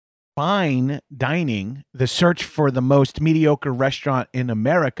Fine Dining, the search for the most mediocre restaurant in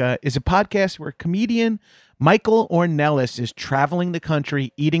America, is a podcast where comedian Michael Ornelas is traveling the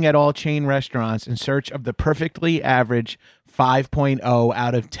country, eating at all chain restaurants in search of the perfectly average 5.0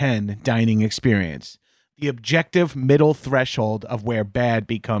 out of 10 dining experience, the objective middle threshold of where bad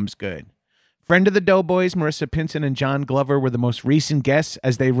becomes good. Friend of the Doughboys, Marissa Pinson and John Glover were the most recent guests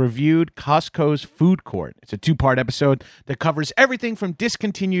as they reviewed Costco's food court. It's a two-part episode that covers everything from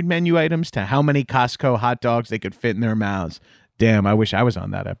discontinued menu items to how many Costco hot dogs they could fit in their mouths. Damn, I wish I was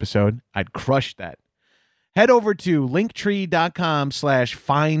on that episode. I'd crush that. Head over to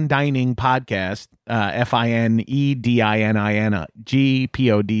linktree.com/fine dining podcast,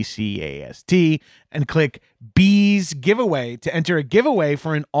 FINEDININGPODCAST, and click Bees Giveaway to enter a giveaway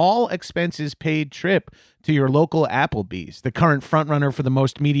for an all expenses paid trip to your local Applebee's, the current frontrunner for the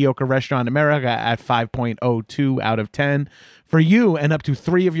most mediocre restaurant in America at 5.02 out of 10 for you and up to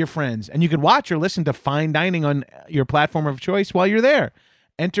 3 of your friends. And you can watch or listen to Fine Dining on your platform of choice while you're there.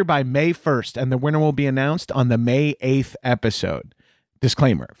 Enter by May 1st, and the winner will be announced on the May 8th episode.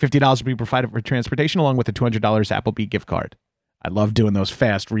 Disclaimer, $50 will be provided for transportation along with a $200 Applebee gift card. I love doing those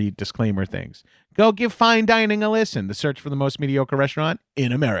fast read disclaimer things. Go give Fine Dining a listen. The search for the most mediocre restaurant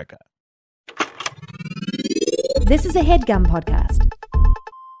in America. This is a HeadGum podcast.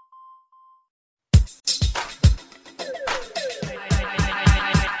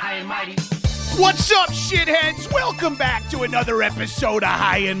 What's up, shitheads? Welcome back to another episode of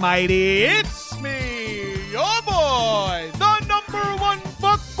High and Mighty. It's me, your boy, the number one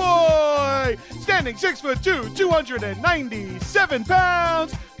fuck boy, standing 6'2", 297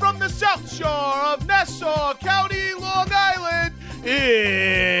 pounds, from the South Shore of Nassau County, Long Island.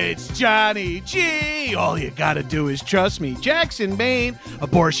 It's Johnny G. All you gotta do is trust me. Jackson, Maine.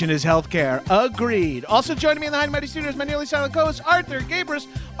 Abortion is healthcare. Agreed. Also joining me in the High and Mighty Studios, my nearly silent co-host, Arthur Gabrus.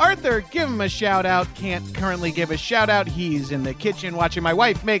 Arthur, give him a shout out. Can't currently give a shout out. He's in the kitchen watching my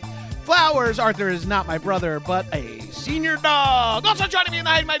wife make flowers. Arthur is not my brother, but a senior dog. Also joining me in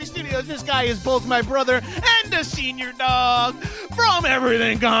the High and Mighty Studios, this guy is both my brother and a senior dog. From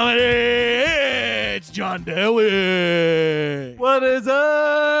Everything Comedy, it's John Daly. What is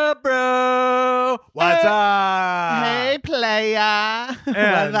up, bro? What's up? Hey, playa.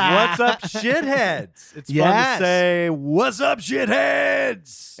 And what's up, shitheads? It's fun to say, what's up,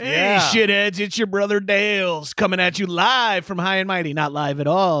 shitheads? Hey, shitheads, it's your brother Dales coming at you live from High and Mighty. Not live at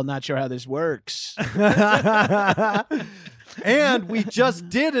all. Not sure how this works. And we just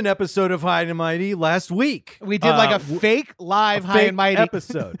did an episode of High and Mighty last week. We did like a fake live High and Mighty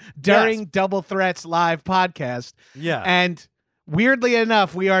episode during Double Threats live podcast. Yeah. And weirdly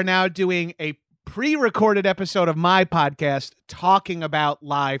enough, we are now doing a pre-recorded episode of my podcast talking about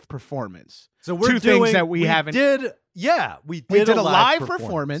live performance. So we're two things that we haven't. We did a live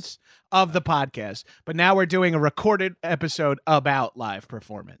performance of the podcast, but now we're doing a recorded episode about live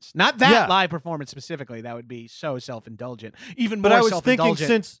performance. Not that live performance specifically. That would be so self-indulgent. Even more but I was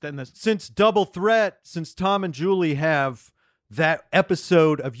self-indulgent thinking since Double Threat, since Tom and Julie have that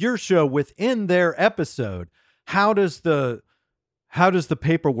episode of your show within their episode, how does the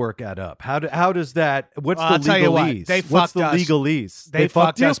paperwork add up? How does that? What's the legalese? They What's fucked the us. legalese? They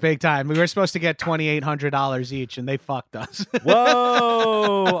fucked you? us big time. We were supposed to get $2,800 each, and they fucked us.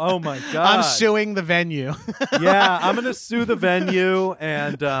 Whoa! Oh my god! I'm suing the venue. Yeah, I'm gonna sue the venue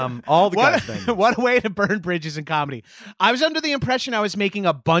and all the guys' venues. What a way to burn bridges in comedy. I was under the impression I was making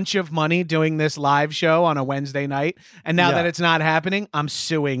a bunch of money doing this live show on a Wednesday night, and now that it's not happening, I'm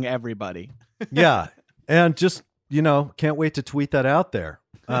suing everybody. Yeah, and just can't wait to tweet that out there.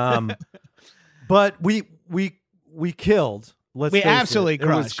 But we killed. We absolutely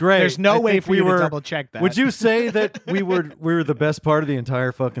crushed. It was great. There's no way for you to double check that. Would you say that we were the best part of the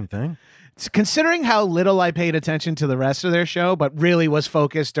entire fucking thing? Considering how little I paid attention to the rest of their show, but really was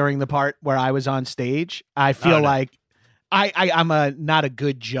focused during the part where I was on stage, I feel like I'm not a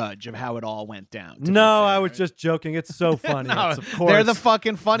good judge of how it all went down. No, I was just joking. It's so funny. No, of course, they're the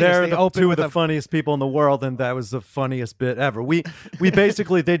fucking funniest. They're they two of the funniest people in the world, and that was the funniest bit ever. We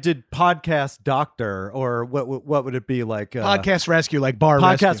basically they did podcast doctor, or what would it be like? Podcast rescue, like bar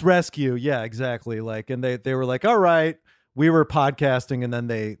podcast rescue. Yeah, exactly. Like, and they were like, all right. We were podcasting, and then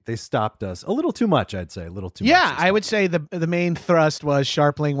they stopped us a little too much. I'd say a little too much. Yeah, I would say the main thrust was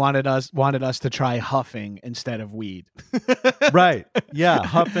Sharpling wanted us to try huffing instead of weed. Right? Yeah,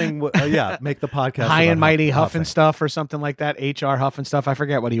 huffing. Make the podcast High and Mighty huffing stuff or something like that. HR huffing stuff. I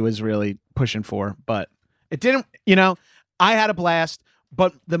forget what he was really pushing for, but it didn't. I had a blast.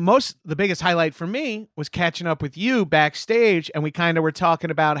 But the biggest highlight for me was catching up with you backstage, and we kind of were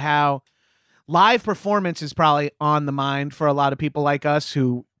talking about how live performance is probably on the mind for a lot of people like us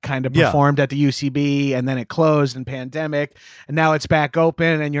who kind of performed at the UCB, and then it closed in pandemic, and now it's back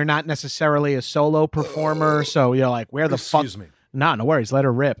open, and you're not necessarily a solo performer, so you're like, where the fuck? Excuse me. No worries. Let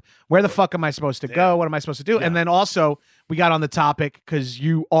her rip. Where the fuck am I supposed to go? What am I supposed to do? Yeah. And then also, we got on the topic because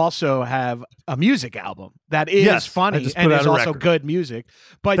you also have a music album that is funny and is also good music.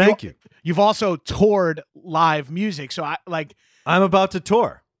 But Thank you. You've also toured live music. So I'm about to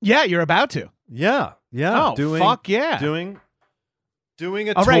tour. Yeah, you're about to. Yeah. Oh, fuck yeah. Doing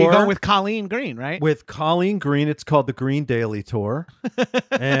a All tour. right, you're going with Colleen Green, right? With Colleen Green. It's called the Green Daly Tour.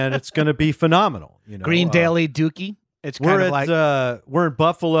 And it's going to be phenomenal. Green Daly Dookie. It's kind of like we're in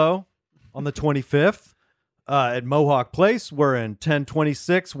Buffalo on the 25th at Mohawk Place. We're in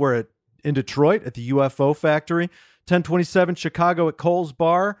 1026. We're in Detroit at the UFO Factory. 1027 Chicago at Cole's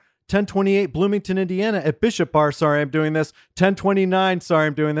Bar. 1028 Bloomington, Indiana at Bishop Bar. Sorry, I'm doing this. 1029. Sorry,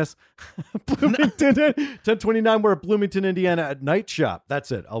 I'm doing this. Bloomington. 1029. We're at Bloomington, Indiana at Night Shop.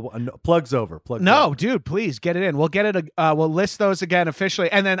 That's it. Plugs over. Dude, please get it in. We'll get it. We'll list those again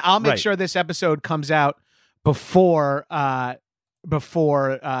officially, and then I'll make sure this episode comes out before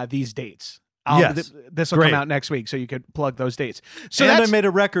these dates. This will come out next week, so you could plug those dates. So I made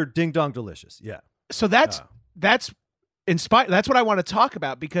a record, Ding Dong Delicious. Yeah. So that's inspired. That's what I want to talk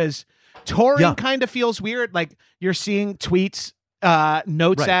about, because touring kind of feels weird. Like, you're seeing tweets,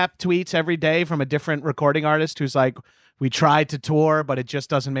 notes app tweets every day from a different recording artist who's like, we tried to tour, but it just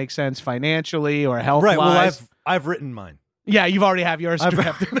doesn't make sense financially or health wise. Right. Well, I've written mine. Yeah, you've already have yours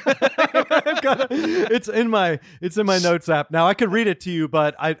drafted. It's in my notes app. Now I could read it to you,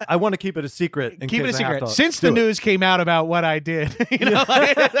 but I want to keep it a secret. Keep it a secret. Since the news came out about what I did,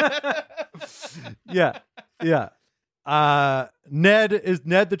 Yeah. Ned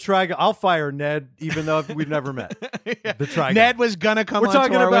the Try Guy. I'll fire Ned, even though we've never met. The Try Guy. Ned was gonna come. We're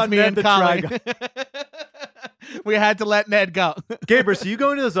talking tour about with me Ned and the Try Colin. Guy. We had to let Ned go. Gabriel, so you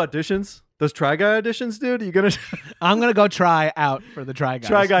going to those auditions? Those Try Guy auditions, dude? Are you gonna? I'm gonna go try out for the Try Guys.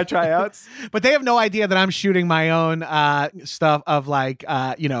 Try Guy tryouts. But they have no idea that I'm shooting my own stuff of like,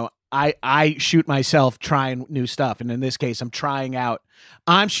 I shoot myself trying new stuff, and in this case,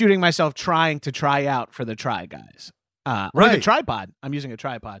 I'm shooting myself trying to try out for the Try Guys. With a tripod. I'm using a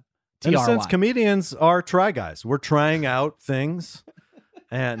tripod. In a sense, comedians are Try Guys. We're trying out things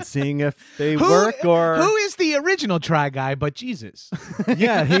and seeing if they work. Or who is the original Try Guy but Jesus?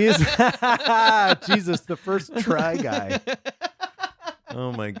 Yeah, he is. Jesus, the first Try Guy.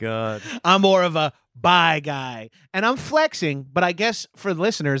 Oh my God. I'm more of a bi guy, and I'm flexing, but I guess for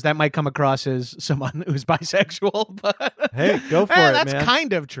listeners that might come across as someone who's bisexual. But hey, go for it, that's man.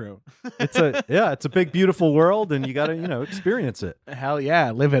 kind of true. It's a big, beautiful world, and you got to experience it. Hell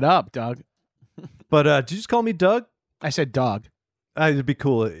yeah, live it up, Doug. But did you just call me Doug? I said dog. It'd be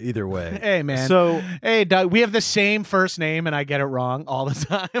cool either way. Hey, man. So, hey, Doug, we have the same first name, and I get it wrong all the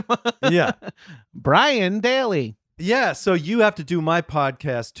time. Yeah. Brian Daly. Yeah, so you have to do my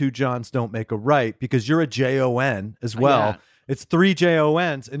podcast, Two Johns Don't Make a Right, because you're a J-O-N as well. Yeah. It's 3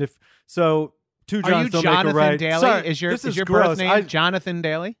 J-O-Ns, and if so, Two Johns Don't Jonathan Make a Right. Daly? Sorry, is your gross. birth name Jonathan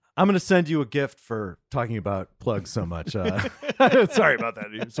Daly? I'm going to send you a gift for talking about plugs so much. Sorry about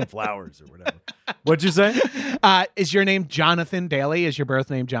that. Some flowers or whatever. What'd you say? Is your name Jonathan Daly? Is your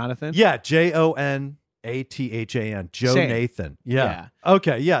birth name Jonathan? Yeah, Jonathan. Joe Same. Nathan. Yeah.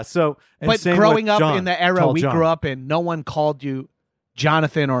 Okay. Yeah. So, but growing up in the era we grew up in, no one called you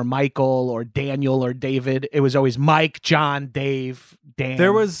Jonathan or Michael or Daniel or David. It was always Mike, John, Dave, Dan.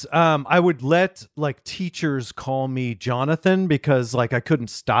 There was, I would let like teachers call me Jonathan because like I couldn't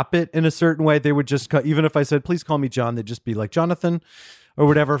stop it in a certain way. They would just, even if I said, please call me John, they'd just be like Jonathan or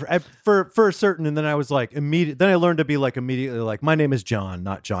whatever for a certain. And then I was like, then I learned to be like immediately like, my name is John,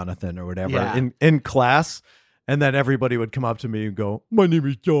 not Jonathan or whatever in class. And then everybody would come up to me and go, my name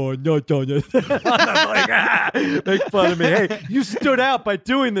is John, not Jonathan. I'm like, make fun of me. Hey, you stood out by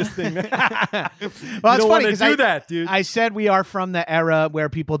doing this thing. Well, it's funny because that, dude. I said we are from the era where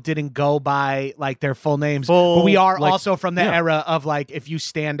people didn't go by like their full names, but we are also from the era of like, if you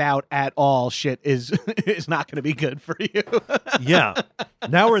stand out at all, shit is not going to be good for you. Yeah.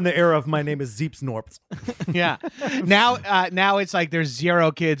 Now we're in the era of my name is Zeeps Norps. Yeah. Now it's like there's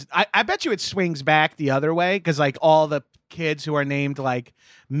zero kids. I bet you it swings back the other way because like all the kids who are named like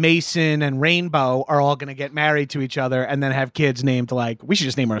Mason and Rainbow are all going to get married to each other and then have kids named like, we should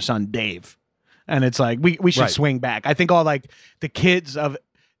just name our son Dave. And it's like, we should swing back. I think all like the kids of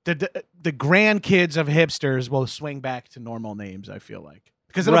the grandkids of hipsters will swing back to normal names, I feel like.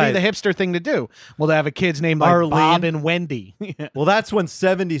 Because it'll be the hipster thing to do. Well, they have a kid's named like Arlene. Bob and Wendy. Well, that's when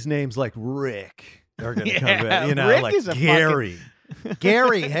 70s names like Rick are going to come in. Rick like is a Gary.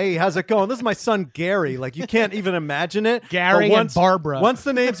 Gary, hey, how's it going? This is my son Gary. Like, you can't even imagine it. Gary and Barbara. Once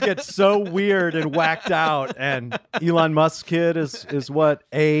the names get so weird and whacked out, and Elon Musk's kid is what?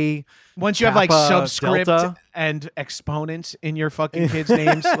 Once you have like Kappa subscript Delta? and exponents in your fucking kids'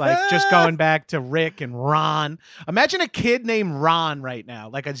 names, like just going back to Rick and Ron. Imagine a kid named Ron right now.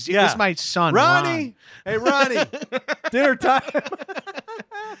 Like, this is my son, Ronnie. Hey, Ronnie. Dinner time.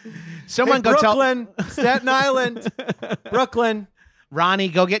 Someone hey, go Brooklyn, Staten Island, Brooklyn. Ronnie,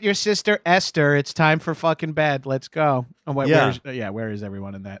 go get your sister Esther. It's time for fucking bed. Let's go. Oh, wait, where is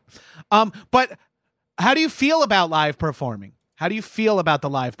everyone in that? But how do you feel about live performing? How do you feel about the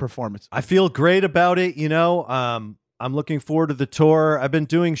live performance? I feel great about it. I'm looking forward to the tour. I've been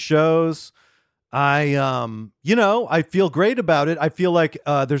doing shows. I feel great about it. I feel like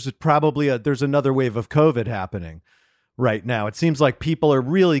there's another wave of COVID happening right now. It seems like people are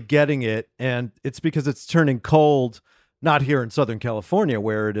really getting it, and it's because it's turning cold. Not here in Southern California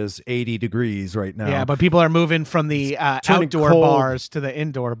where it is 80 degrees right now. Yeah, but people are moving from the outdoor cold. bars to the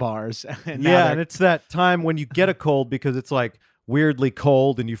indoor bars. And it's that time when you get a cold because it's like weirdly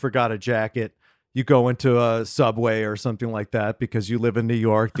cold and you forgot a jacket. You go into a Subway or something like that because you live in New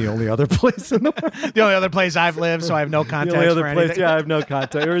York, the only other place in the world. The only other place I've lived, so I have no context the only other for place, anything. yeah, I have no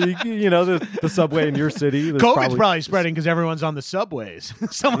context. Or the Subway in your city. COVID's probably spreading because everyone's on the subways.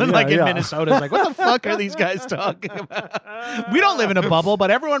 Someone in Minnesota is like, what the fuck are these guys talking about? We don't live in a bubble,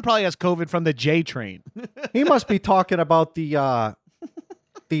 but everyone probably has COVID from the J train. He must be talking about the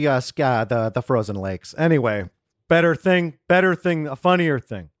frozen lakes. Anyway. Better thing, a funnier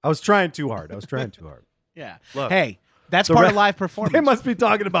thing. I was trying too hard. Yeah. Look, hey, that's part of live performance. They must be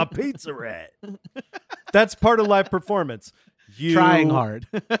talking about Pizza Rat. That's part of live performance. You trying hard.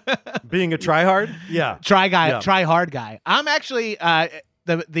 Being a tryhard? Yeah. Try hard guy. I'm actually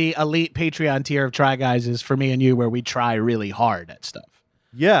the elite Patreon tier of Try Guys is for me and you where we try really hard at stuff.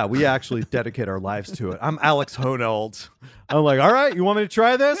 Yeah, we actually dedicate our lives to it. I'm Alex Honnold. I'm like, all right, you want me to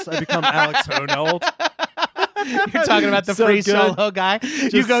try this? I become Alex Honnold. You're talking about the free solo guy.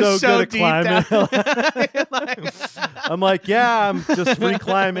 You go so deep down. I'm like, yeah, I'm just free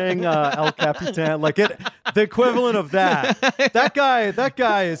climbing El Capitan. Like the equivalent of that. That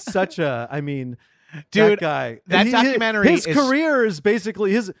guy is such a. I mean, dude, that guy. That documentary. His career is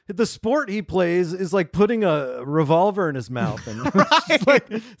basically the sport he plays is like putting a revolver in his mouth and like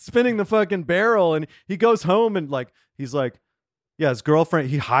spinning the fucking barrel. And he goes home and he's like. Yeah, his girlfriend,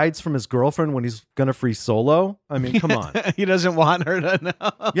 he hides from his girlfriend when he's going to free solo. I mean, come on. He doesn't want her to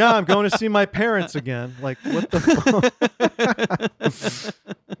know. Yeah, I'm going to see my parents again. Like, what the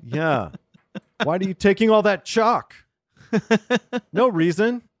fuck? Yeah. Why are you taking all that chalk? No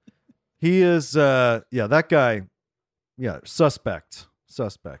reason. He is, that guy, suspect.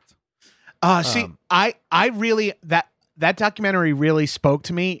 I really, that documentary really spoke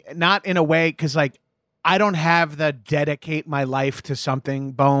to me, not in a way, because I don't have the dedicate my life to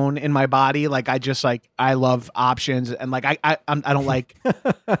something bone in my body. Like I love options and I don't like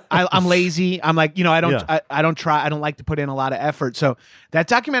I'm lazy. I'm like, I don't like to put in a lot of effort. So that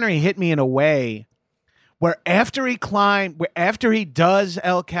documentary hit me in a way where after he does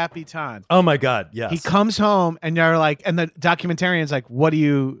El Capitan. Oh my God. Yes. He comes home and you're like, and the documentarian's like, what are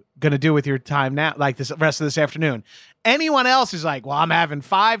you going to do with your time now? Like this rest of this afternoon. Anyone else is like, well, I'm having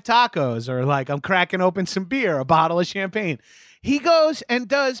 5 tacos or like I'm cracking open some beer, a bottle of champagne. He goes and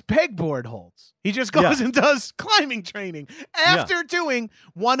does pegboard holds. He just goes and does climbing training after doing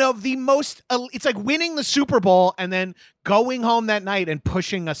one of the most, it's like winning the Super Bowl and then going home that night and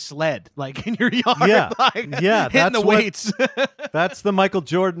pushing a sled like in your yard. Hitting the weights. That's the Michael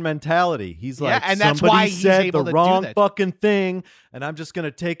Jordan mentality. He's like, and that's why he's said able the to wrong do that. fucking thing, and I'm just going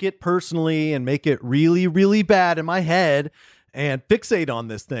to take it personally and make it really, really bad in my head and fixate on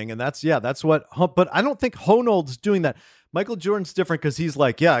this thing. And that's what, but I don't think Honnold's doing that. Michael Jordan's different because he's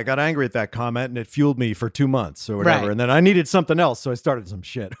like, I got angry at that comment and it fueled me for 2 months or whatever. Right. And then I needed something else. So I started some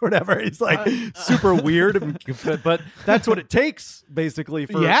shit or whatever. He's like super weird, but that's what it takes basically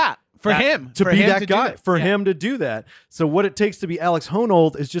for him to be that guy, for him to do that. So what it takes to be Alex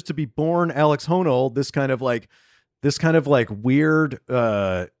Honnold is just to be born Alex Honnold, this kind of like weird,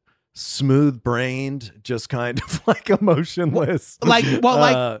 smooth brained, just kind of like emotionless.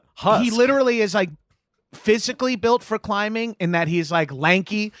 He literally is like, physically built for climbing in that he's like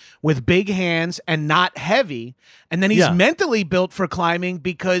lanky with big hands and not heavy, and then he's mentally built for climbing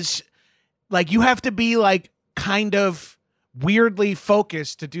because like you have to be like kind of weirdly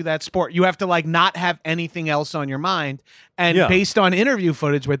focused to do that sport. You have to like not have anything else on your mind, and based on interview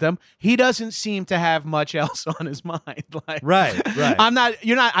footage with him, he doesn't seem to have much else on his mind. Like, right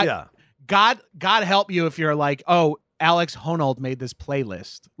God help you if you're like, oh, Alex Honnold made this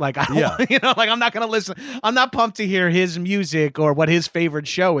playlist. Like, I don't, Yeah. like I'm not going to listen. I'm not pumped to hear his music or what his favorite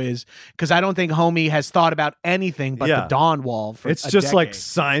show is because I don't think Homie has thought about anything but the Dawn Wall for It's a just decade. like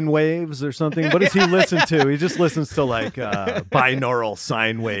sine waves or something. What does he listen to? He just listens to like binaural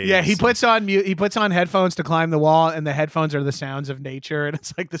sine waves. Yeah, he puts on headphones to climb the wall, and the headphones are the sounds of nature, and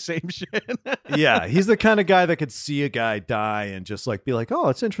it's like the same shit. Yeah, he's the kind of guy that could see a guy die and just like be like, oh,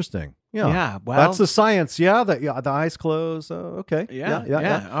 it's interesting. Yeah, well, that's the science. Yeah, the eyes close. Okay.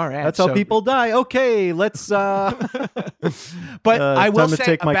 Yeah. All right. That's how people die. Okay, let's. But I will time to say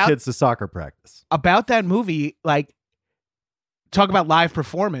take my kids to soccer practice. About that movie, like, talk about live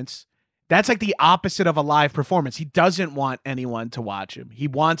performance. That's like the opposite of a live performance. He doesn't want anyone to watch him. He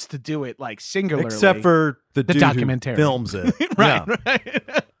wants to do it like singularly, except for the dude documentary who films it, right?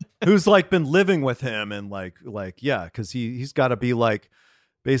 Who's like been living with him and like because he's got to be like.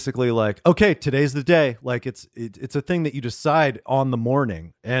 Basically, like, okay, today's the day. Like, it's a thing that you decide on the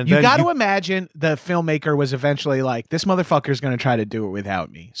morning, and you got to imagine the filmmaker was eventually like, "This motherfucker's going to try to do it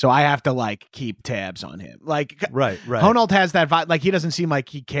without me, so I have to like keep tabs on him." Like, right. Honnold has that vibe. Like, he doesn't seem like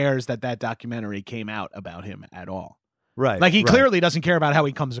he cares that documentary came out about him at all. Right. Like, he clearly doesn't care about how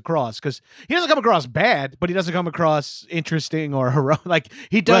he comes across because he doesn't come across bad, but he doesn't come across interesting or heroic. Like,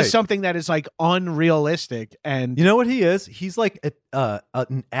 he does something that is like unrealistic. And you know what he is? He's like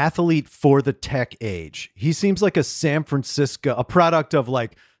an athlete for the tech age. He seems like a product of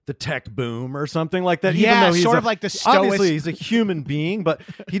like the tech boom or something like that. Yeah, even though he's sort of like the stoic. Obviously, he's a human being, but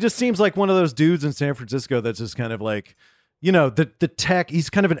he just seems like one of those dudes in San Francisco that's just kind of like, the tech. He's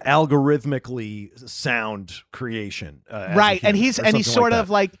kind of an algorithmically sound creation, right? And he's sort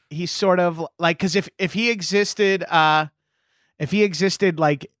of like because if he existed like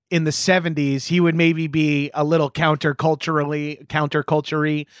in the 70s, he would maybe be a little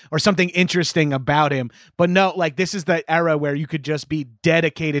counterculture-y or something interesting about him. But no, like this is the era where you could just be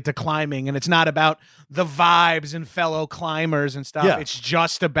dedicated to climbing, and it's not about the vibes and fellow climbers and stuff. Yeah.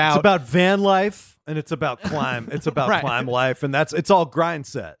 It's about van life. And it's about climb. It's about climb life, and it's all grind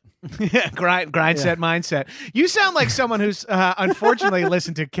set. Yeah, grind set mindset. You sound like someone who's unfortunately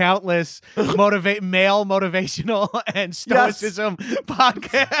listened to countless male motivational and stoicism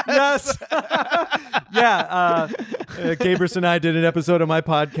podcasts. Yes. Yeah. Gabrus and I did an episode of my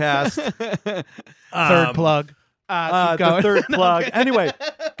podcast. Third plug. The third plug. Anyway,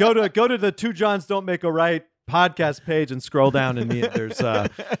 go to the Two Johns Don't Make a Right podcast page and scroll down, and there's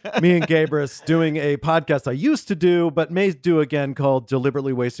me and Gabrus doing a podcast I used to do but may do again called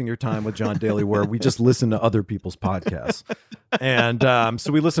Deliberately Wasting Your Time with John Daly, where we just listen to other people's podcasts. And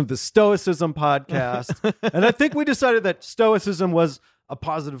so we listened to the Stoicism podcast, and I think we decided that Stoicism was a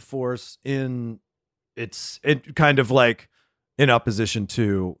positive force in kind of like in opposition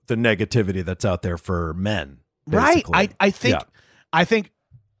to the negativity that's out there for men, basically. Right. I think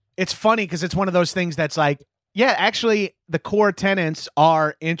it's funny because it's one of those things that's like, yeah, actually, the core tenets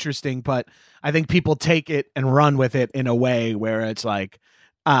are interesting, but I think people take it and run with it in a way where it's like,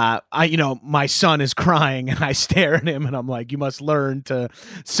 my son is crying and I stare at him and I'm like, you must learn to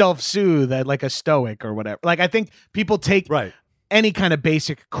self-soothe like a stoic or whatever. Like, I think people take any kind of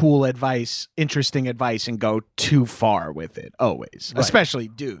basic, cool advice, interesting advice, and go too far with it always, especially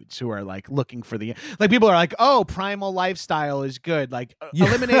dudes who are like looking for like people are like, oh, primal lifestyle is good. Like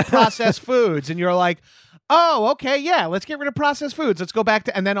eliminate processed foods. And you're like, oh, okay, yeah, let's get rid of processed foods. Let's go back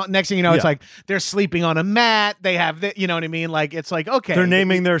to, and then next thing you know, it's like they're sleeping on a mat. They have, you know what I mean? Like, it's like, okay. They're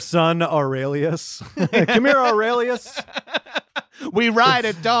naming their son Aurelius. Come here, Aurelius. We ride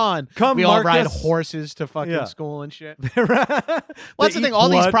at dawn. We all ride horses to fucking school and shit. Well, that's the thing. All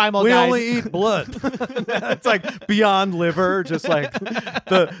these primal we guys. only eat blood. It's like beyond liver, just like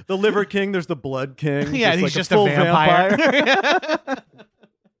the liver king. There's the blood king. Yeah, he's like just a full vampire.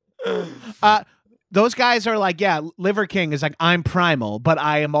 Those guys are like, yeah, Liver King is like, I'm primal, but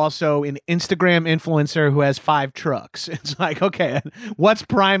I am also an Instagram influencer who has 5 trucks. It's like, okay, what's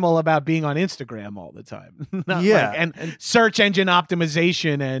primal about being on Instagram all the time? And search engine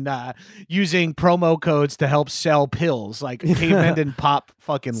optimization and using promo codes to help sell pills. Like, cavemen didn't pop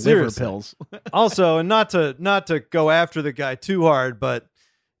fucking liver pills. Also, and not to go after the guy too hard, but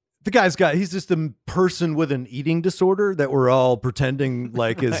he's just a person with an eating disorder that we're all pretending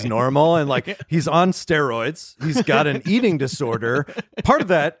like is normal. And like, he's on steroids. He's got an eating disorder. Part of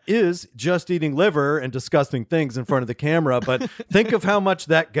that is just eating liver and disgusting things in front of the camera. But think of how much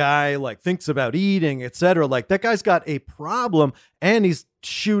that guy like thinks about eating, etc. Like, that guy's got a problem, and he's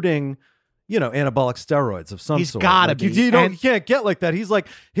shooting, anabolic steroids of some sort. He's gotta be. You can't get like that. He's like,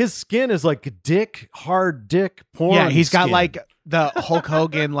 his skin is like hard dick porn. Yeah, he's got skin. like the Hulk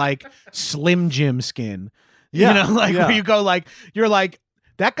Hogan, like Slim Jim skin. You know, like where you go like, you're like,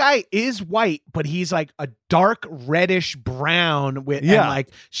 that guy is white, but he's like a dark reddish brown with and like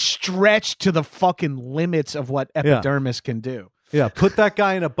stretched to the fucking limits of what epidermis can do. Yeah, put that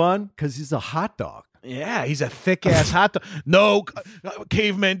guy in a bun because he's a hot dog. Yeah, he's a thick ass hot dog. No,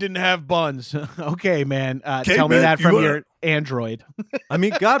 cavemen didn't have buns. Okay, man. Tell me that from your Android. I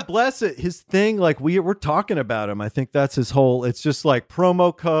mean, God bless it. His thing, like we're talking about him. I think that's his whole. It's just like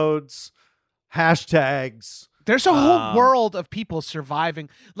promo codes, hashtags. There's a whole world of people surviving.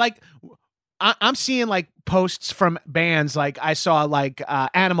 Like, I'm seeing like posts from bands. Like I saw like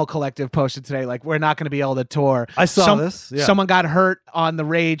Animal Collective posted today, like we're not going to be able to tour. I saw this. Yeah. Someone got hurt on the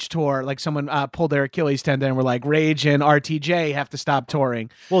Rage tour. Like someone pulled their Achilles tendon and we're like, Rage and RTJ have to stop touring.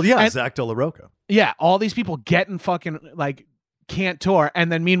 Well, yeah, and, Zach De La Roca. Yeah, all these people getting fucking like can't tour.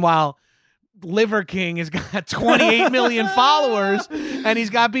 And then meanwhile, Liver King has got 28 million followers and he's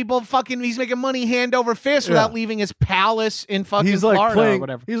got people he's making money hand over fist without leaving his palace in fucking Florida or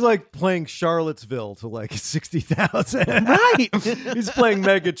whatever. He's like playing Charlottesville to like 60,000. Right. He's playing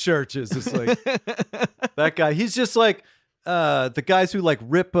mega churches. It's like that guy. He's just like the guys who like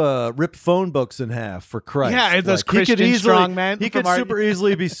rip phone books in half for Christ. Yeah, those like, Christian strongmen. He could super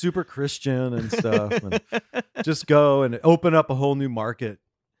easily be super Christian and stuff and just go and open up a whole new market.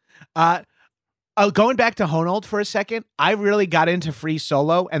 Going back to Honold for a second, I really got into Free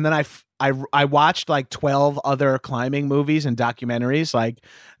Solo, and then I watched like 12 other climbing movies and documentaries, like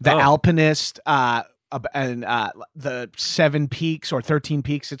The Alpinist, and the 7 Peaks or 13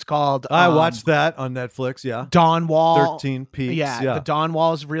 Peaks, it's called. I watched that on Netflix. Yeah, Dawn Wall, 13 Peaks. Yeah, the Dawn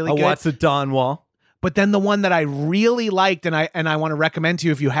Wall is really good. I watched the Dawn Wall. But then the one that I really liked, and I want to recommend to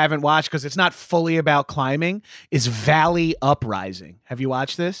you if you haven't watched, because it's not fully about climbing, is Valley Uprising. Have you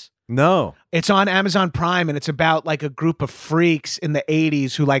watched this? No. It's on Amazon Prime, and it's about like a group of freaks in the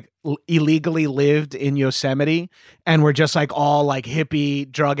 80s who like illegally lived in Yosemite and were just like all like hippie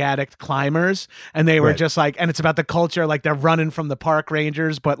drug addict climbers. And they were just like, and it's about the culture, like they're running from the park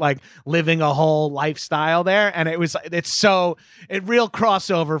rangers, but like living a whole lifestyle there. And it real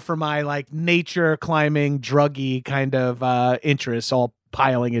crossover for my like nature climbing, druggy kind of interests all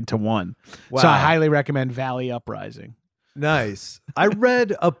piling into one. Wow. So I highly recommend Valley Uprising. Nice. I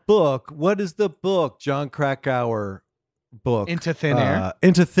read a book. What is the book? John Krakauer book. Into Thin Air.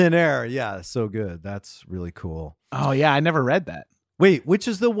 Into Thin Air. Yeah, so good. That's really cool. Oh yeah, I never read that. Wait, which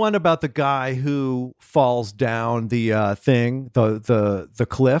is the one about the guy who falls down the thing, the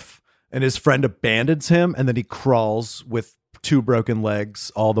cliff, and his friend abandons him, and then he crawls with 2 broken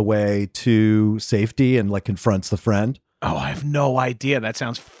legs all the way to safety and like confronts the friend? Oh, I have no idea. That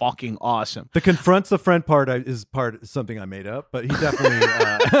sounds fucking awesome. The confronts the friend part is something I made up, but he definitely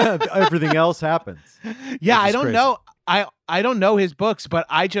everything else happens. Yeah, I don't know. I don't know his books, but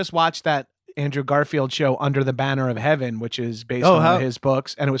I just watched that Andrew Garfield show Under the Banner of Heaven, which is based on his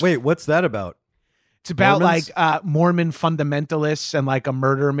books, and it was. Wait, what's that about? It's about Mormons? Like Mormon fundamentalists and like a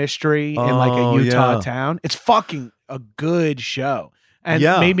murder mystery in like a Utah town. It's fucking a good show. And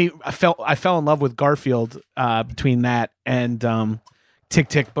made me I fell in love with Garfield between that and Tick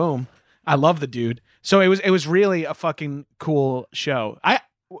Tick Boom. I love the dude. So it was really a fucking cool show.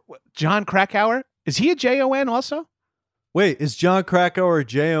 John Krakauer, is he a Jon also? Wait, is John Krakauer a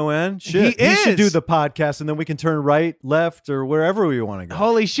Jon? Shit, he should do the podcast, and then we can turn right, left, or wherever we want to go.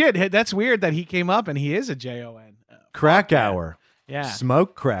 Holy shit, that's weird that he came up and he is a Jon. Krakauer. Yeah.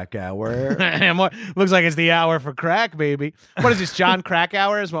 Smoke crack hour. Looks like it's the hour for crack, baby. What is this? John Crack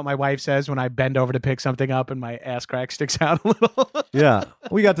hour is what my wife says when I bend over to pick something up and my ass crack sticks out a little. Yeah.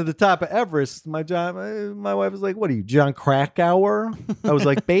 We got to the top of Everest. My wife was like, "What are you, John Crack hour?" I was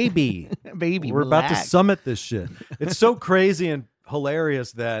like, baby, we're about to summit this shit. It's so crazy and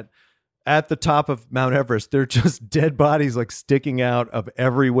hilarious that at the top of Mount Everest, they're just dead bodies like sticking out of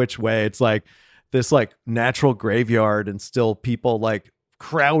every which way. It's like this like natural graveyard and still people like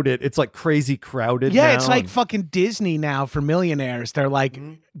crowded. It's like crazy crowded. Yeah, now. It's like fucking Disney now for millionaires. They're like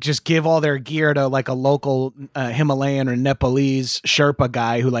just give all their gear to like a local Himalayan or Nepalese Sherpa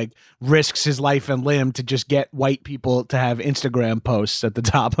guy who like risks his life and limb to just get white people to have Instagram posts at the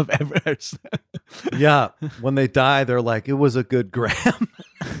top of Everest. Yeah, when they die, they're like, it was a good gram.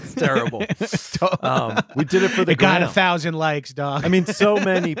 It's terrible. We did it for the gram. Got 1,000 likes, dog. I mean, so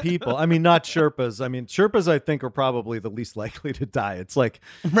many people. I mean, not Sherpas. I mean, Sherpas, I think, are probably the least likely to die. It's like,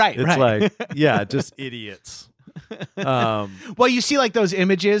 like, yeah, just idiots. Well, you see like those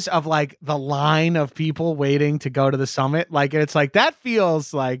images of like the line of people waiting to go to the summit. Like, it's like, that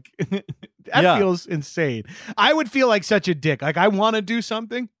feels like, feels insane. I would feel like such a dick. Like, I want to do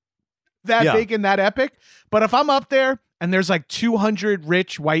something that big and that epic. But if I'm up there and there's like 200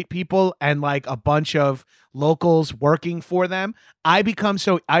 rich white people and like a bunch of locals working for them, I'd become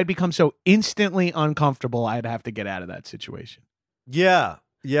so instantly uncomfortable. I'd have to get out of that situation. Yeah.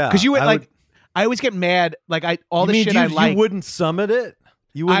 Because you would I always get mad. Like all the shit I like. You wouldn't summit it.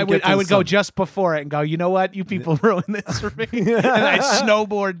 I would go just before it and go, you know what? You people ruined this for me. And I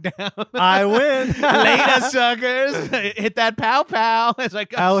snowboard down. I win. Later, suckers. Hit that pow pow. As I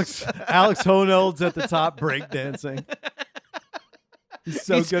go. Alex Honnold's at the top breakdancing. He's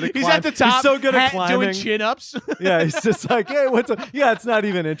so good at climbing. He's at the top. He's so good at climbing. Doing chin-ups. Yeah, he's just like, hey, what's up? Yeah, it's not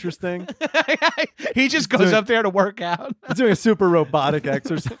even interesting. He just goes up there to work out. He's doing a super robotic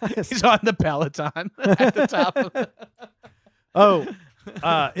exercise. He's on the Peloton at the top of it. Oh,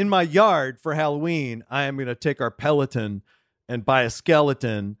 in my yard for Halloween, I am going to take our Peloton and buy a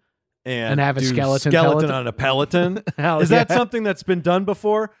skeleton and have a do skeleton on a Peloton. Is that something that's been done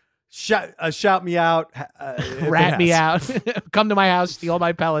before? Shout me out. Rat me out. Come to my house, steal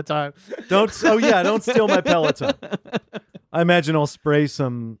my Peloton. Don't steal my Peloton. I imagine I'll spray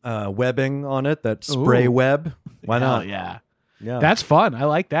some webbing on it. That spray web. Why not? Yeah. That's fun. I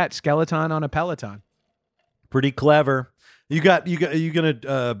like that. Skeleton on a Peloton. Pretty clever. Are you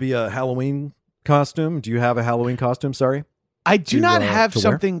gonna be a Halloween costume? Do you have a Halloween costume? Sorry, I do not have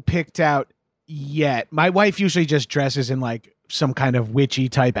something picked out yet. My wife usually just dresses in like some kind of witchy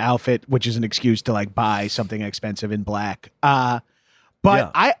type outfit, which is an excuse to like buy something expensive in black.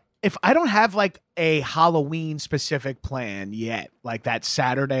 If I don't have like a Halloween specific plan yet, like that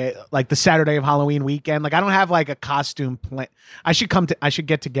Saturday, like the Saturday of Halloween weekend, like I don't have like a costume plan. I should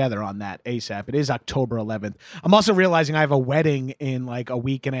get together on that ASAP. It is October 11th. I'm also realizing I have a wedding in like a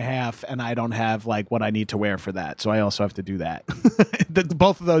week and a half and I don't have like what I need to wear for that. So I also have to do that.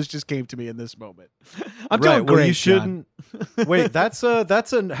 Both of those just came to me in this moment. I'm doing great. Well, you shouldn't. Wait, that's a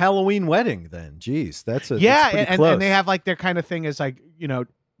Halloween wedding then. Jeez, that's close. And they have like their kind of thing is like, you know,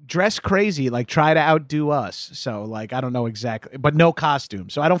 dress crazy, like try to outdo us. So like, I don't know exactly, but no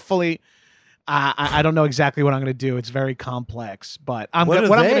costume. So I don't fully, I don't know exactly what I'm going to do. It's very complex, but what I'm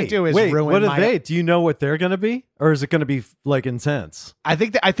going to do is ruin what are they? Do you know what they're going to be? Or is it going to be like intense? I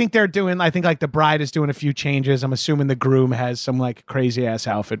think they're doing, I think like the bride is doing a few changes. I'm assuming the groom has some like crazy ass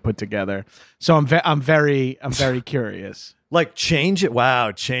outfit put together. So I'm very curious. Like change it.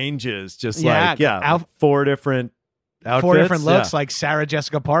 Wow. Changes. Just 4 different outfits? 4 different looks, like Sarah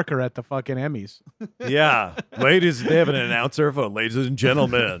Jessica Parker at the fucking Emmys. Yeah. Ladies, they have an announcer for ladies and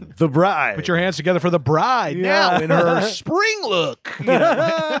gentlemen. The bride. Put your hands together for the bride now in her spring look. You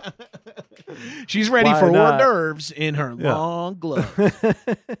know? She's ready for hors d'oeuvres in her long gloves.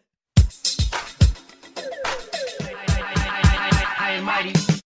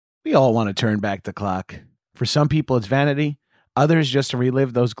 We all want to turn back the clock. For some people, it's vanity. Others just to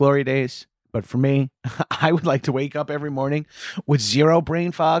relive those glory days. But for me, I would like to wake up every morning with zero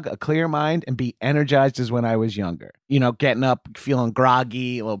brain fog, a clear mind, and be energized as when I was younger. You know, getting up, feeling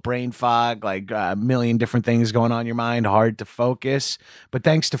groggy, a little brain fog, like a million different things going on in your mind, hard to focus. But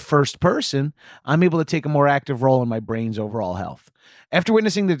thanks to First Person, I'm able to take a more active role in my brain's overall health. After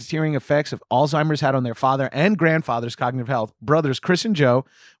witnessing the deteriorating effects of Alzheimer's had on their father and grandfather's cognitive health, brothers Chris and Joe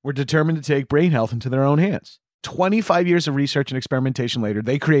were determined to take brain health into their own hands. 25 years of research and experimentation later,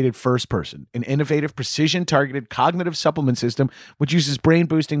 they created First Person, an innovative, precision-targeted cognitive supplement system which uses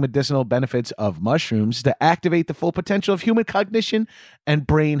brain-boosting medicinal benefits of mushrooms to activate the full potential of human cognition and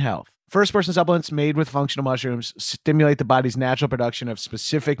brain health. First Person supplements made with functional mushrooms stimulate the body's natural production of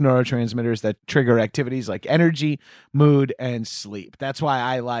specific neurotransmitters that trigger activities like energy, mood, and sleep. That's why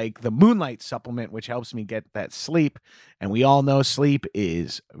I like the Moonlight supplement, which helps me get that sleep. And we all know sleep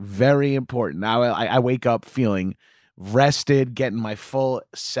is very important. Now I wake up feeling rested, getting my full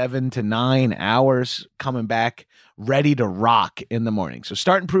 7 to 9 hours, coming back ready to rock in the morning. So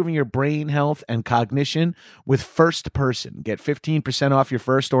start improving your brain health and cognition with First Person. Get 15% off your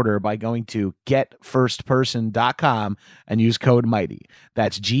first order by going to getfirstperson.com and use code MIGHTY.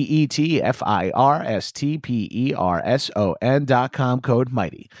 That's GETFIRSTPERSON.com, code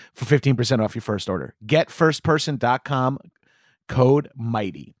MIGHTY for 15% off your first order. Getfirstperson.com, code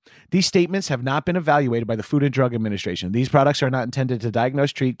MIGHTY. These statements have not been evaluated by the Food and Drug Administration. These products are not intended to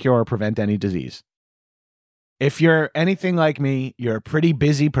diagnose, treat, cure, or prevent any disease. If you're anything like me, you're a pretty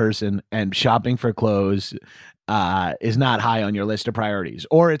busy person and shopping for clothes is not high on your list of priorities.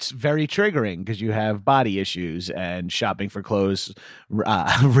 Or it's very triggering because you have body issues and shopping for clothes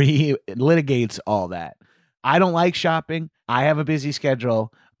litigates all that. I don't like shopping. I have a busy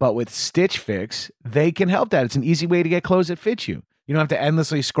schedule. But with Stitch Fix, they can help that. It's an easy way to get clothes that fit you. You don't have to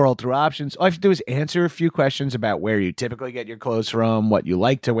endlessly scroll through options. All you have to do is answer a few questions about where you typically get your clothes from, what you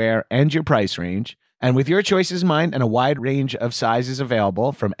like to wear, and your price range. And with your choices in mind and a wide range of sizes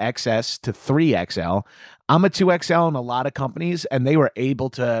available from XS to 3XL, I'm a 2XL in a lot of companies, and they were able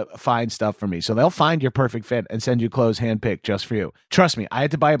to find stuff for me. So they'll find your perfect fit and send you clothes handpicked just for you. Trust me, I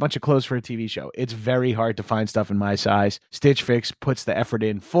had to buy a bunch of clothes for a TV show. It's very hard to find stuff in my size. Stitch Fix puts the effort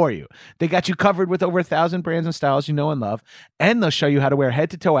in for you. They got you covered with over 1,000 brands and styles you know and love, and they'll show you how to wear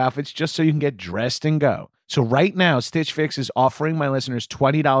head-to-toe outfits just so you can get dressed and go. So right now, Stitch Fix is offering my listeners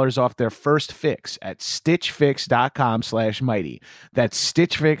 $20 off their first fix at stitchfix.com/mighty. That's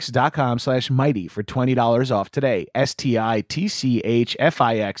stitchfix.com/mighty for $20 off today.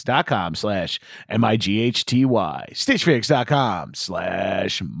 stitchfix.com/mighty.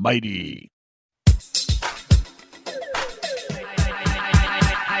 stitchfix.com/mighty.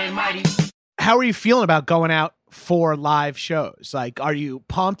 How are you feeling about going out for live shows? Like, are you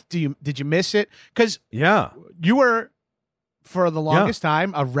pumped? Did you miss it? Because you were, for the longest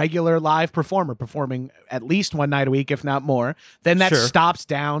time, a regular live performer, performing at least one night a week, if not more. Then that stops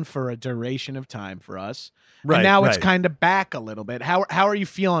down for a duration of time for us. Right, and now it's kind of back a little bit. How are you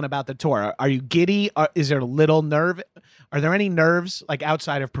feeling about the tour? Are you giddy? Is there a little nerve? Are there any nerves, like,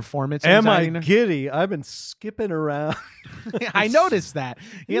 outside of performance? Am I giddy? I've been skipping around. I noticed that.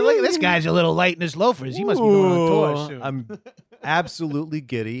 Yeah, look, this guy's a little light in his loafers. He must be going on tour soon. I'm absolutely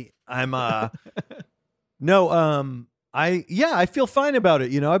giddy. I feel fine about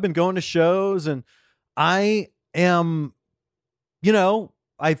it. I've been going to shows, and I am,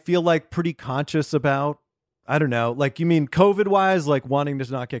 I feel like pretty conscious about, I don't know, like, you mean COVID wise, like wanting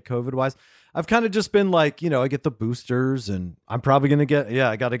to not get COVID wise. I've kind of just been like, I get the boosters, and I'm probably going to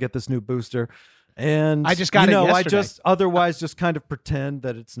I got to get this new booster. And I just got it yesterday. I just otherwise just kind of pretend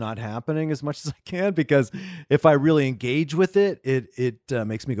that it's not happening as much as I can, because if I really engage with it, it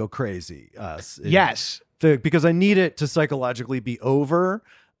makes me go crazy. Yes. Because I need it to psychologically be over,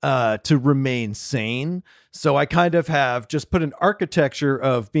 to remain sane. So I kind of have just put an architecture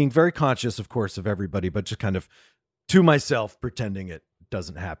of being very conscious, of course, of everybody, but just kind of to myself pretending it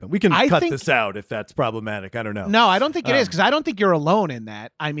doesn't happen. We can cut this out if that's problematic. I don't know. No, I don't think it is, because I don't think you're alone in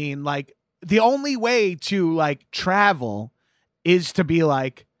that. I mean, like, the only way to, like, travel is to be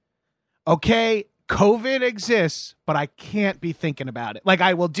like, okay, COVID exists, but I can't be thinking about it. Like,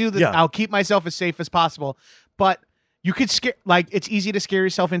 I will do this. I'll keep myself as safe as possible, but you could it's easy to scare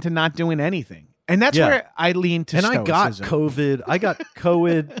yourself into not doing anything. And that's where I lean to stoicism. I got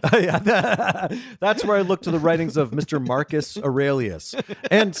COVID. That's where I look to the writings of Mr. Marcus Aurelius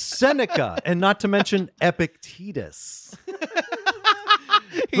and Seneca, and not to mention Epictetus.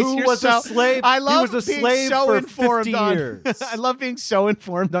 Who was a slave? I love he was a being slave so for informed 50 years. I love being so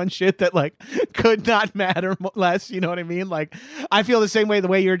informed on shit that, like, could not matter less. You know what I mean? Like, I feel the same way. The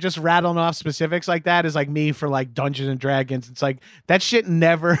way you're just rattling off specifics like that is like me for, like, Dungeons and Dragons. It's like that shit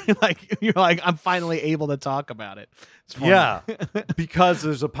never, like, you're like, I'm finally able to talk about it. It's funny. Yeah, because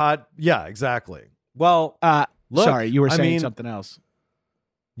there's a pod. Yeah, exactly. Well, look, sorry, you were saying something else.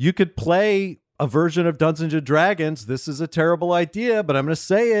 You could play a version of Dungeons and Dragons. This is a terrible idea, but I'm going to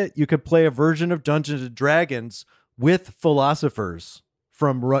say it. You could play a version of Dungeons and Dragons with philosophers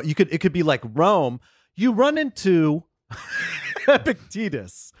from Rome. It could be like Rome. You run into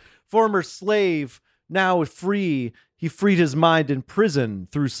Epictetus, former slave, now free. He freed his mind in prison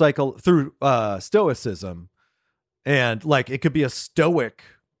through stoicism, and, like, it could be a stoic.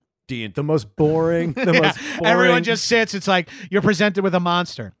 The most boring. Everyone just sits. It's like you're presented with a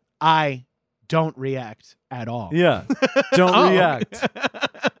monster. I don't react at all. Yeah. Don't react.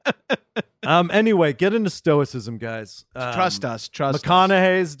 Anyway, get into stoicism, guys. Trust us.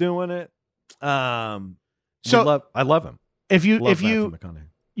 McConaughey's doing it. I love him. If you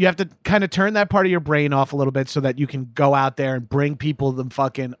have to kind of turn that part of your brain off a little bit so that you can go out there and bring people the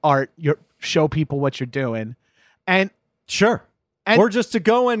fucking art, show people what you're doing. And sure. Or just to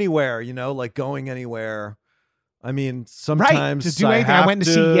go anywhere, like going anywhere. I mean, sometimes to do anything. I went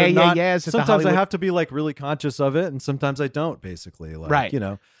to see Yeahs. Sometimes I have to be, like, really conscious of it, and sometimes I don't. Basically, like,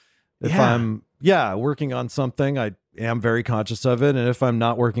 if I'm working on something, I am very conscious of it, and if I'm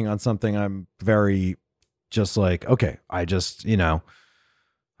not working on something, I'm very just like, okay, I just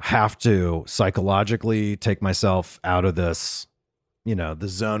have to psychologically take myself out of this, the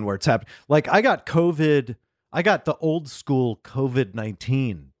zone where it's happening. Like, I got COVID. I got the old school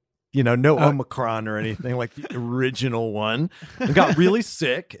COVID-19. No Omicron or anything, like the original one. And got really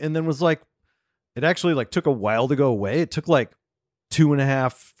sick, and then was like, it actually, like, took a while to go away. It took like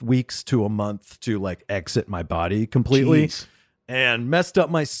 2.5 weeks to a month to, like, exit my body completely. Jeez. And messed up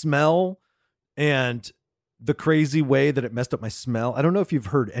my smell. And the crazy way that it messed up my smell, I don't know if you've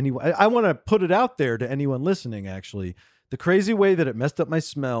heard anyone. I want to put it out there to anyone listening, actually. The crazy way that it messed up my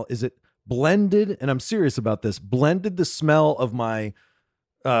smell is it blended, and I'm serious about this, blended the smell of my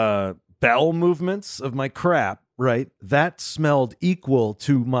bowel movements of my crap, right? That smelled equal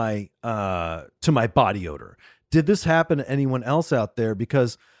to my body odor. Did this happen to anyone else out there?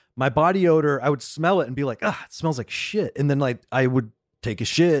 Because my body odor, I would smell it and be like, it smells like shit. And then like I would take a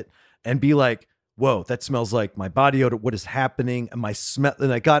shit and be like, whoa, that smells like my body odor. What is happening? And my smell,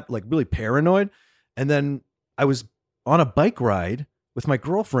 and I got like really paranoid. And then I was on a bike ride with my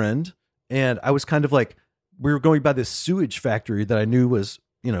girlfriend, and I was kind of like, we were going by this sewage factory that I knew was,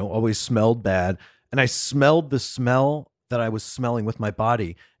 always smelled bad. And I smelled the smell that I was smelling with my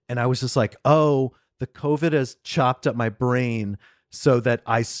body. And I was just like, oh, the COVID has chopped up my brain so that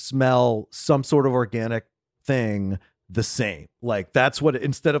I smell some sort of organic thing the same. Like that's what,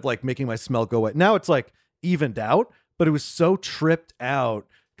 instead of like making my smell go away. Now it's like evened out, but it was so tripped out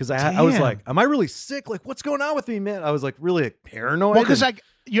because I was like, am I really sick? Like what's going on with me, man? I was like really paranoid. Well, because like,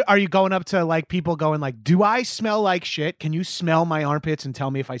 are you going up to like people going like, do I smell like shit? Can you smell my armpits and tell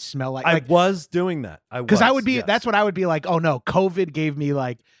me if I smell like? I was doing that. Because I would be. Yes. That's what I would be like. Oh no, COVID gave me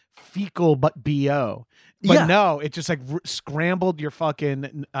like fecal BO. But no, it just like scrambled your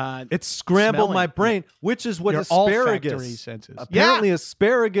fucking. It scrambled my brain, which is what your asparagus. Senses. Apparently,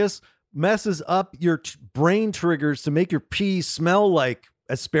 asparagus messes up your brain triggers to make your pee smell like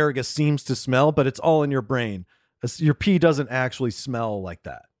asparagus seems to smell, but it's all in your brain. Your pee doesn't actually smell like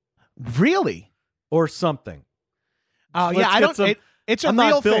that. Really? Or something. Oh yeah, I don't. It's a I'm real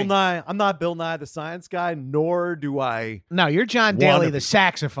not Bill thing. Nye. I'm not Bill Nye the Science Guy, nor do I. No, you're John Daly, the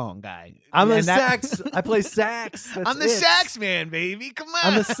saxophone guy. I'm the sax. I play sax. I'm the sax man, baby. Come on.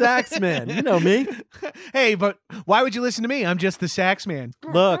 I'm the sax man. You know me. Hey, but why would you listen to me? I'm just the sax man.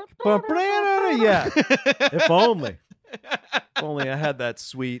 Look. Yeah. If only. If only I had that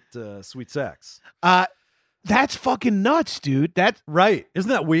sweet sax. That's fucking nuts, dude. That's right. Isn't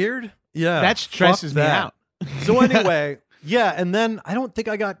that weird? Yeah. That stresses me out. So anyway, yeah. And then I don't think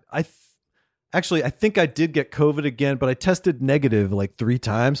I got, I think I did get COVID again, but I tested negative like 3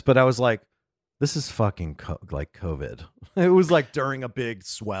 times, but I was like, this is fucking like COVID. It was like during a big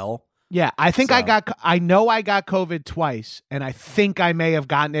swell. Yeah. I think I know I got COVID twice, and I think I may have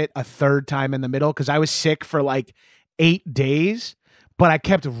gotten it a 3rd time in the middle because I was sick for like 8 days, but I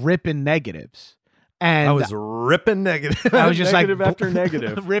kept ripping negatives. And I was ripping negative. I was just negative like after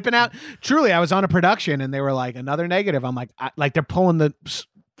negative, ripping out. Truly, I was on a production, and they were like another negative. I'm like, like they're pulling the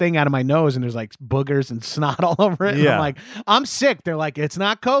thing out of my nose, and there's like boogers and snot all over it. And I'm like, I'm sick. They're like, it's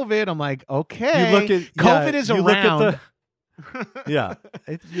not COVID. I'm like, okay. You look at COVID is around. Yeah,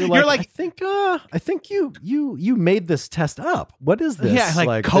 you're like, I think you made this test up. What is this? Yeah,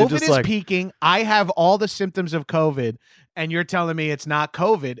 like COVID is peaking. I have all the symptoms of COVID, and you're telling me it's not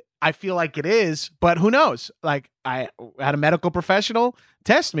COVID. I feel like it is, but who knows? Like I had a medical professional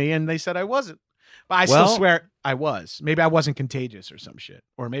test me, and they said I wasn't. But I still swear I was. Maybe I wasn't contagious or some shit,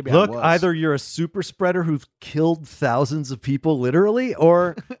 or maybe I was. Either you're a super spreader who's killed thousands of people literally,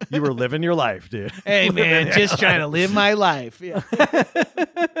 or you were living your life, dude. Hey man, just trying to live my life. Yeah.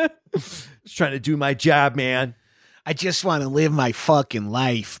 Just trying to do my job, man. I just want to live my fucking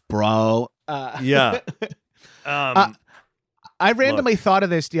life, bro. Yeah. I randomly thought of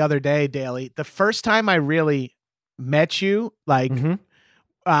this the other day, Daly. The first time I really met you, like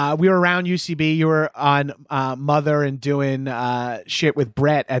we were around UCB. You were on Mother and doing shit with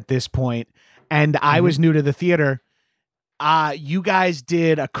Brett at this point, and I was new to the theater. You guys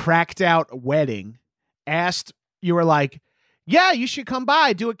did a cracked out wedding. You were like, yeah, you should come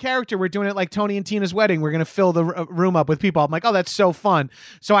by, do a character. We're doing it like Tony and Tina's wedding. We're going to fill the room up with people. I'm like, oh, that's so fun.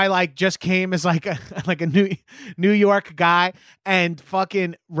 So I like just came as like a New York guy, and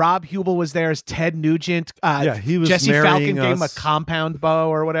fucking Rob Hubel was there as Ted Nugent. He was Jesse Falcon us. gave him a compound bow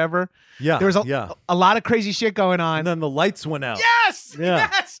or whatever. Yeah. There was a lot of crazy shit going on. And then the lights went out. Yes.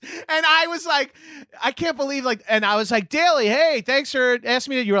 And I was like, I can't believe and I was like, Daly, hey, thanks for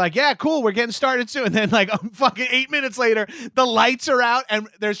asking me. You were like, yeah, cool. We're getting started soon. And then like fucking 8 minutes later, the lights are out and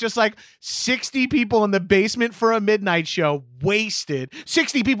there's just like 60 people in the basement for a midnight show, wasted.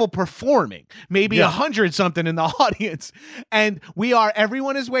 60 people performing, maybe 100 something in the audience. And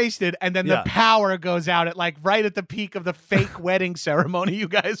everyone is wasted. And then the power goes out at like right at the peak of the fake wedding ceremony you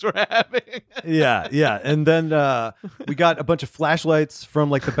guys were having. Yeah. And then we got a bunch of flashlights from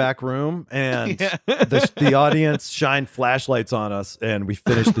like the back room, and the audience shined flashlights on us, and we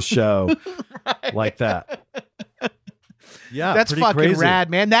finished the show like that. Yeah, that's fucking crazy. rad,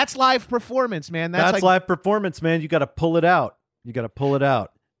 man. That's live performance, man. That's like, live performance, man. You got to pull it out.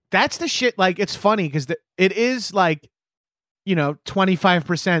 That's the shit. Like, it's funny because it is like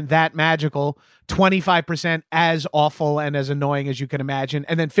 25% that magical, 25% as awful and as annoying as you can imagine,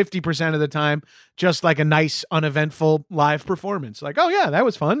 and then 50% of the time just like a nice uneventful live performance. Like, oh yeah, that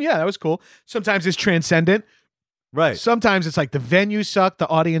was fun. Yeah, that was cool. Sometimes it's transcendent. Right. Sometimes it's like the venue sucked, the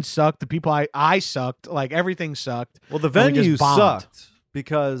audience sucked, the people I sucked, like everything sucked. Well, the and we venue just bombed. sucked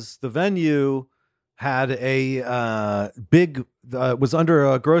because the venue had a big was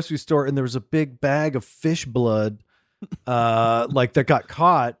under a grocery store, and there was a big bag of fish blood like that got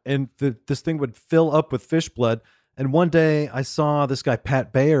caught, and this thing would fill up with fish blood. And one day I saw this guy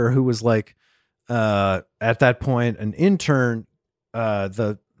Pat Bayer, who was like at that point an intern.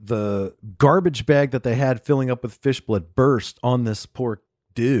 The garbage bag that they had filling up with fish blood burst on this poor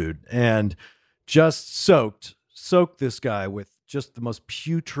dude and just soaked this guy with just the most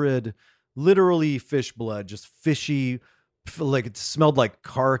putrid, literally fish blood, just fishy, like it smelled like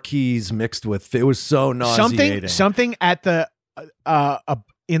car keys mixed with, it was so nauseating. Something at the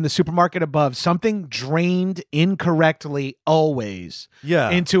in the supermarket above, something drained incorrectly always.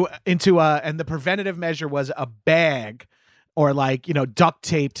 Yeah. Into and the preventative measure was a bag or like, duct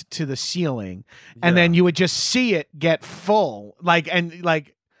taped to the ceiling. And then you would just see it get full. Where,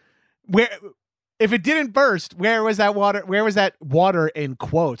 if it didn't burst, where was that water? Where was that water in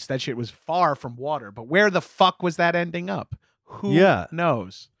quotes? That shit was far from water, but where the fuck was that ending up? Who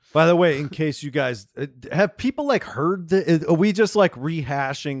knows? By the way, in case you guys have people like heard are we just like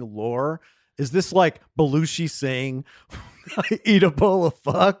rehashing lore? Is this like Belushi saying eat a bowl of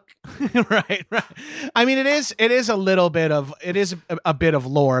fuck? right. I mean, it is a little bit of, a bit of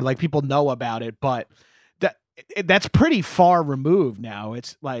lore. Like people know about it, but that's pretty far removed now.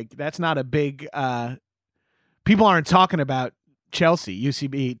 It's like, that's not a big, people aren't talking about Chelsea,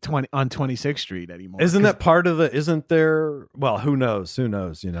 UCB on 26th Street anymore. Isn't that part of isn't there? Well, who knows?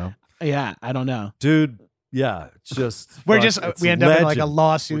 Yeah. I don't know. Dude. Yeah. It's just, we end up in like a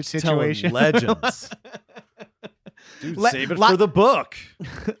lawsuit situation. Legends. Dude, save it for the book.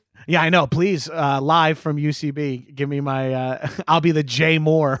 Yeah, I know. Please, live from UCB, give me my, I'll be the Jay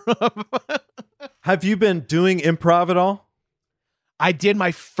Moore. Have you been doing improv at all? I did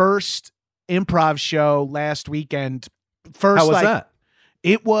my first improv show last weekend. How was that?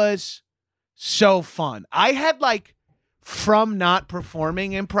 It was so fun. I had from not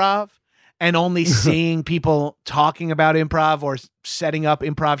performing improv and only seeing people talking about improv or setting up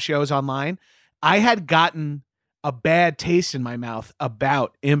improv shows online, I had gotten a bad taste in my mouth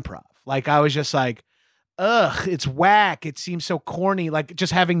about improv. Like I was just like, ugh, it's whack. It seems so corny. Like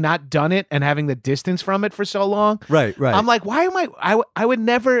just having not done it and having the distance from it for so long. Right. I'm like, why am I would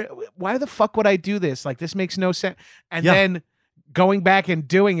never, why the fuck would I do this? Like this makes no sense. And then going back and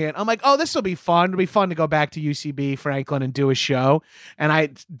doing it, I'm like, oh, this will be fun. It'll be fun to go back to UCB Franklin and do a show. And I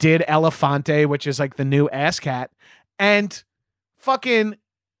did Elefante, which is like the new ASSCAT. And fucking,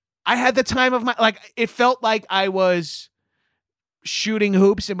 I had the time of my, it felt like I was shooting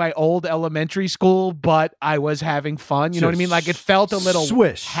hoops in my old elementary school, but I was having fun. You know what I mean? Like it felt a little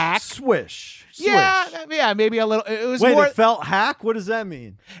hack. Swish. Yeah, maybe a little. It was Wait, more. It felt hack? What does that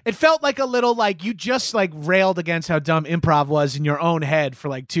mean? It felt like a little like you just railed against how dumb improv was in your own head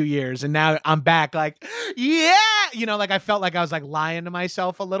for 2 years, and now I'm back yeah, I felt like I was lying to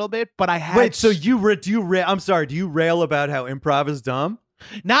myself a little bit, but I had. Wait, so I'm sorry. Do you rail about how improv is dumb?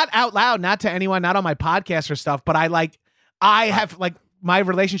 Not out loud, not to anyone, not on my podcast or stuff, but I have my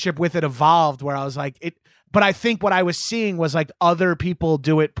relationship with it evolved where I was it. But I think what I was seeing was other people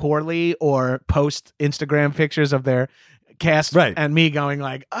do it poorly or post Instagram pictures of their cast, right? And me going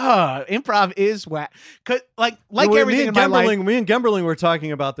oh, improv is whack. Everything in my life. Me and Gemberling were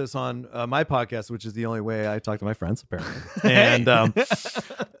talking about this on my podcast, which is the only way I talk to my friends, apparently. And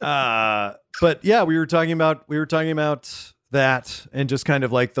but yeah, we were talking about that and just kind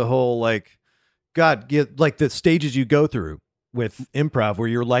of the whole the stages you go through with improv where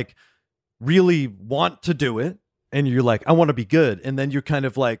you're really want to do it and you're I want to be good, and then you're kind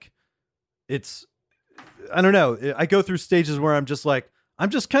of it's, I don't know, I go through stages where I'm just I'm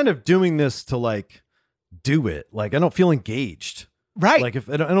just kind of doing this to do it, I don't feel engaged, right? If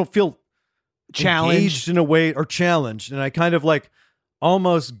I don't feel challenged engaged in a way or challenged, and I kind of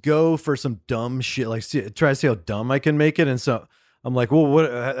almost go for some dumb shit, try to see how dumb I can make it, and so I'm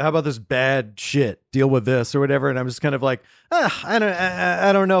well, how about this bad shit? Deal with this or whatever. And I'm just kind of I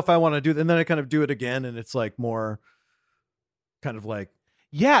don't know if I want to do that. And then I kind of do it again. And it's more kind of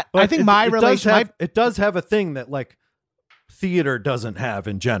yeah, I think my relationship, it does have a thing that theater doesn't have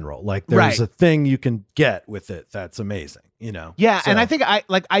in general. There's a thing you can get with it. That's amazing, Yeah. So. And I think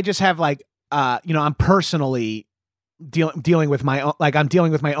I just have I'm personally dealing with my own, like I'm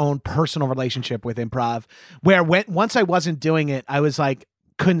dealing with my own personal relationship with improv, where once I wasn't doing it, I was like,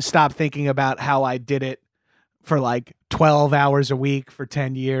 couldn't stop thinking about how I did it for like 12 hours a week for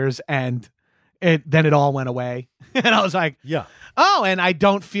 10 years. And then it all went away. And I was like, Yeah. oh, and I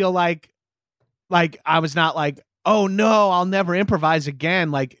don't feel like I was not like, oh no, I'll never improvise again.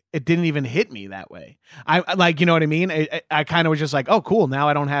 Like it didn't even hit me that way. I like, you know what I mean? I kind of was just like, oh cool. Now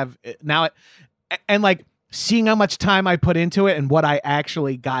I don't have and like seeing how much time I put into it and what I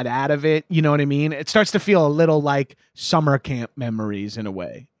actually got out of it. You know what I mean? It starts to feel a little like summer camp memories in a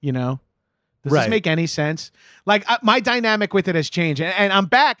way, you know? Does this make any sense? Like my dynamic with it has changed, and I'm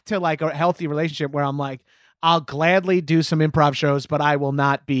back to like a healthy relationship where I'm like, I'll gladly do some improv shows, but I will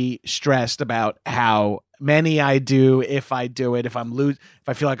not be stressed about how many I do, if I do it, if I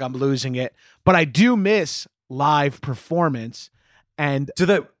feel like I'm losing it. But I do miss live performance. And Do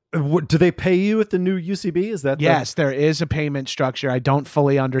they pay you at the new UCB? Is that yes, there is a payment structure. I don't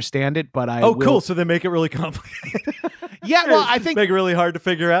fully understand it, but I will. Cool. So they make it really complicated. Yeah, well, I think make it really hard to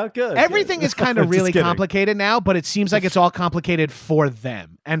figure out. Good. Everything is kind of really complicated now, but it seems like it's all complicated for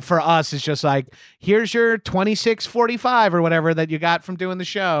them. And for us, it's just like, here's your 26.45 or whatever that you got from doing the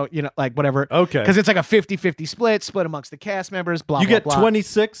show, you know, like whatever. Okay. Because it's like a 50-50 split amongst the cast members, blah, You blah, get blah.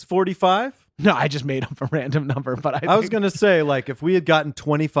 26.45? No, I just made up a random number, but I was going to say, like, if we had gotten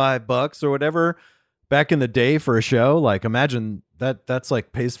 $25 or whatever back in the day for a show, like, imagine that's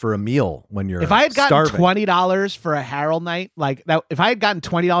like pays for a meal when you're if I had gotten starving. $20 for a Harold night, like that, if I had gotten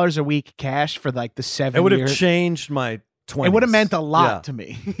 $20 a week cash for like the 7 years, it would have changed my 20s. It would have meant a lot to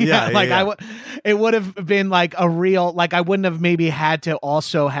me. Yeah, like it would have been like a real, like I wouldn't have maybe had to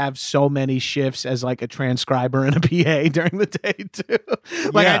also have so many shifts as like a transcriber and a PA during the day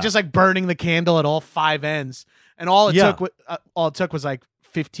too. Like I just like burning the candle at all 5 ends, and all it took was like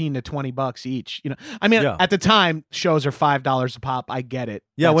 $15 to $20 each. You know, I mean, at the time, shows are $5 a pop. I get it.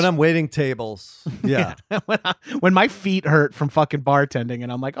 Yeah, when I'm waiting tables. Yeah, when my feet hurt from fucking bartending,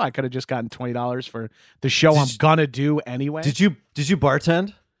 and I'm like, oh, I could have just gotten $20 for the show I'm gonna do anyway. Did you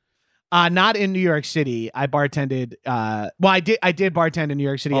bartend? Not in New York City. I bartended. Well, I did bartend in New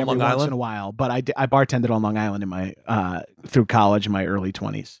York City every once in a while, but I bartended on Long Island in my through college in my early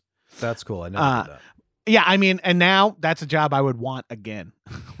 20s. That's cool. I never did that. Yeah, I mean, and now that's a job I would want again.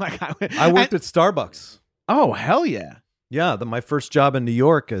 Like I worked at Starbucks. Oh, hell yeah. Yeah, my first job in New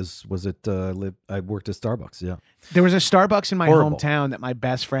York was at I worked at Starbucks. Yeah, there was a Starbucks in my Horrible. hometown that my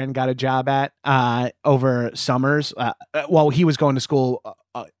best friend got a job at over summers. Well, he was going to school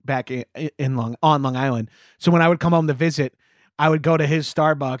back on Long Island. So when I would come home to visit, I would go to his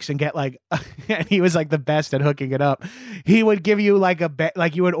Starbucks and get like, and he was like the best at hooking it up. He would give you like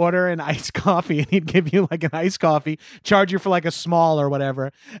like you would order an iced coffee, and he'd give you like an iced coffee, charge you for like a small or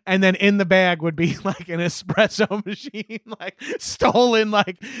whatever. And then in the bag would be like an espresso machine, like stolen,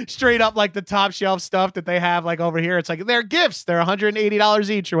 like straight up like the top shelf stuff that they have like over here. It's like, they're gifts. They're $180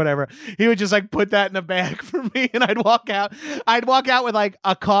 each or whatever. He would just like put that in a bag for me. And I'd walk out with like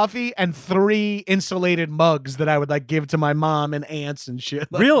a coffee and 3 insulated mugs that I would like give to my mom and aunts and shit.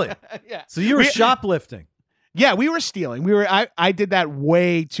 Like, really? Yeah. So you were shoplifting? Yeah, we were stealing. I did that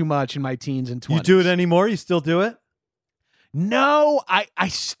way too much in my teens and 20s. You do it anymore? You still do it? No, I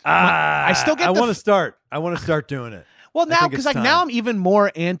still get. I want to start. I want to start doing it. Well, now because like now I'm even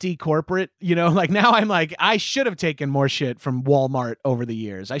more anti-corporate. You know, like now I'm like, I should have taken more shit from Walmart over the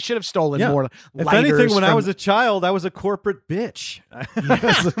years. I should have stolen more. If anything, when I was a child, I was a corporate bitch. I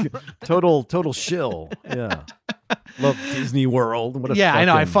was a total shill. Yeah. Love Disney World. What a I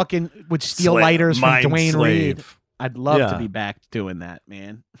know. I fucking would steal lighters from Dwayne slave. Reed. I'd love to be back doing that,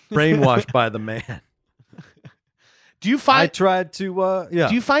 man. Brainwashed by the man. Do you find? I tried to.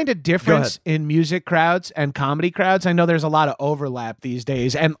 Do you find a difference in music crowds and comedy crowds? I know there's a lot of overlap these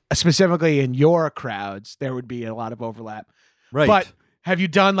days, and specifically in your crowds, there would be a lot of overlap. Right. But have you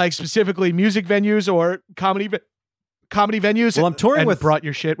done like specifically music venues or comedy venues? Well, I'm touring with. Brought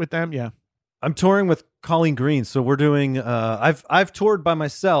your shit with them. Yeah. I'm touring with Colleen Green, so we're doing. I've toured by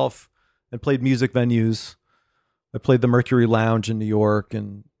myself and played music venues. I played the Mercury Lounge in New York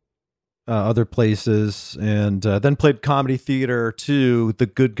and other places, and then played comedy theater too, the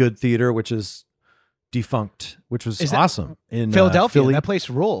Good Theater, which is defunct, which was awesome in Philadelphia. Philly. That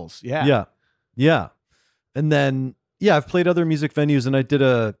place rules. Yeah. And then I've played other music venues, and I did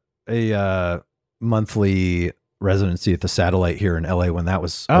a monthly residency at the Satellite here in LA when that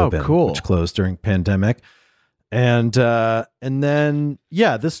was open, cool. which closed during pandemic. And then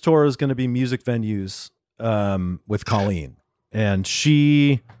this tour is going to be music venues with Colleen, and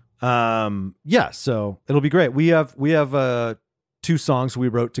she so it'll be great. We have 2 songs we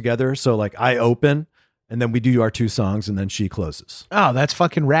wrote together. So like I open, and then we do our 2 songs, and then she closes. Oh, that's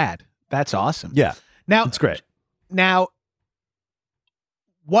fucking rad. That's awesome. Yeah, Now it's great. Now,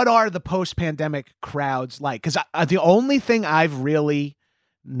 what are the post-pandemic crowds like? Because the only thing I've really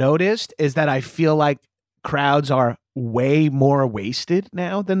noticed is that I feel like crowds are way more wasted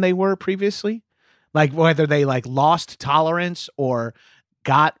now than they were previously. Like whether they like lost tolerance or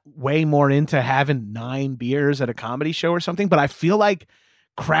got way more into having 9 beers at a comedy show or something. But I feel like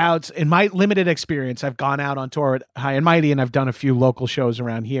crowds, in my limited experience, I've gone out on tour at High and Mighty and I've done a few local shows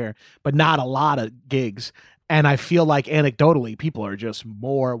around here, but not a lot of gigs. And I feel like anecdotally, people are just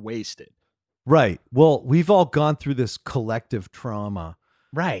more wasted. Right. Well, we've all gone through this collective trauma.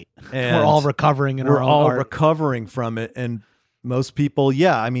 Right. And we're all recovering in our we're own all art. recovering from it. And most people,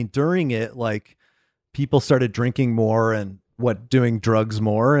 I mean, during it, like people started drinking more and doing drugs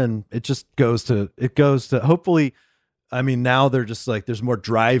more. And it goes to hopefully, I mean, now they're just like, there's more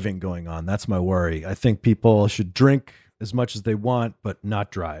driving going on. That's my worry. I think people should drink as much as they want, but not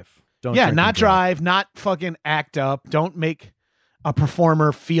drive. Don't drink not and drive, not fucking act up. Don't make a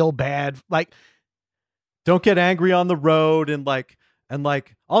performer feel bad. Like, don't get angry on the road and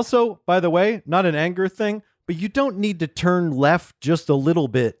also, by the way, not an anger thing, but you don't need to turn left just a little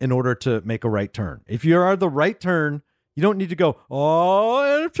bit in order to make a right turn. If you are the right turn, you don't need to go,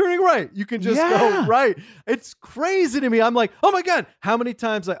 I'm turning right. You can just go right. It's crazy to me. I'm like, oh my God, how many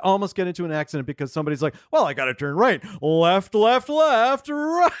times I almost get into an accident because somebody's like, well, I got to turn right, left,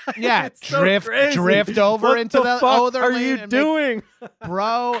 right. Yeah, It's so crazy. drift over what into the fuck other are lane you and doing?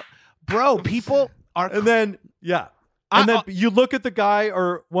 bro, people are. And then, you look at the guy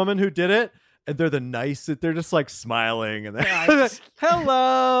or woman who did it, and they're they're just like smiling and they're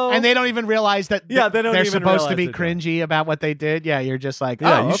hello. And they don't even realize that they're even supposed to be realize it, cringy about what they did. Yeah, you're just like,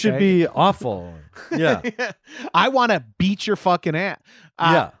 you should be awful. Yeah. I want to beat your fucking ass.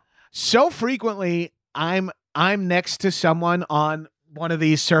 So frequently, I'm next to someone on one of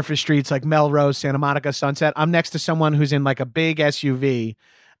these surface streets like Melrose, Santa Monica, Sunset. I'm next to someone who's in like a big SUV,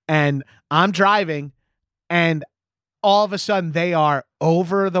 and I'm driving, and all of a sudden they are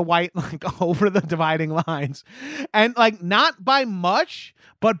over the over the dividing lines, and like not by much,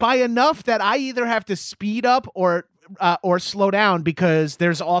 but by enough that I either have to speed up or slow down, because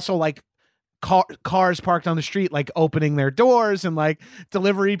there's also like cars parked on the street, like opening their doors and like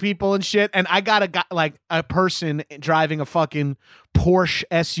delivery people and shit. And I got a person driving a fucking Porsche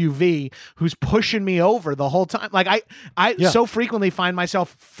SUV who's pushing me over the whole time. Like I so frequently find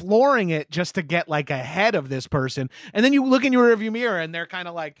myself flooring it just to get like ahead of this person. And then you look in your rearview mirror and they're kind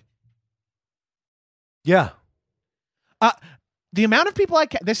of like, the amount of people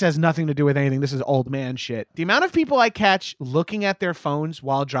this has nothing to do with anything. This is old man shit. The amount of people I catch looking at their phones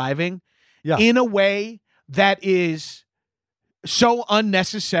while driving in a way that is so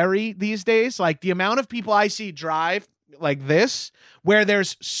unnecessary these days. Like the amount of people I see drive like this, where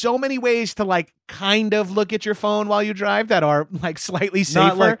there's so many ways to like kind of look at your phone while you drive that are like slightly safer.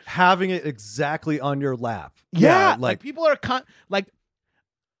 Not like having it exactly on your lap. Yeah, like people are like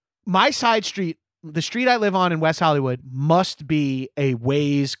my side street, the street I live on in West Hollywood, must be a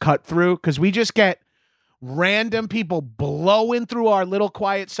Waze cut through, because we just get random people blowing through our little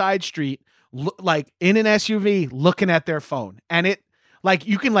quiet side street, like in an SUV, looking at their phone. And it, like,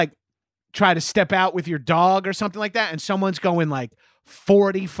 you can like try to step out with your dog or something like that, and someone's going like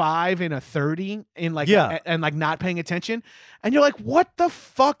 45 in a 30 in like and like not paying attention, and you're like, what the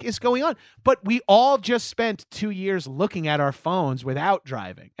fuck is going on? But we all just spent 2 years looking at our phones without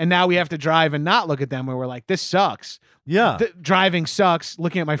driving, and now we have to drive and not look at them, where we're like, this sucks. Driving sucks.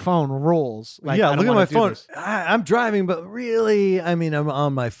 Looking at my phone rules. Like, look at my phone. I'm driving, but really, I mean, I'm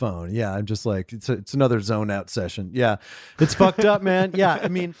on my phone. Yeah, I'm just like, it's another zone out session. Yeah, it's fucked up, man. Yeah, I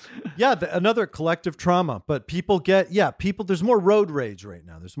mean, another collective trauma. But people there's more road rage right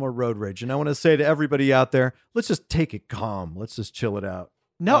now. There's more road rage. And I want to say to everybody out there, let's just take it calm. Let's just chill it out.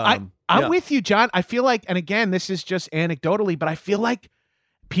 No, I'm with you, John. I feel like, and again, this is just anecdotally, but I feel like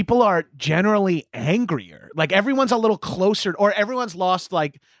people are generally angrier. Like everyone's a little closer, or everyone's lost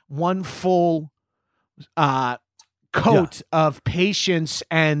like one full coat of patience,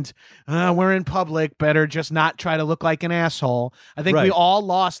 and we're in public, better just not try to look like an asshole. I think we all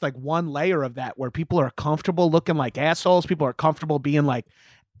lost like one layer of that, where people are comfortable looking like assholes. People are comfortable being like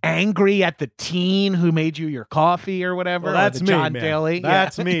angry at the teen who made you your coffee or whatever. Well, that's or the me, John man. Daly.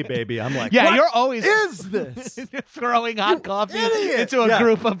 That's me, baby. I'm like, yeah, what you're always is this? throwing hot coffee idiot. into a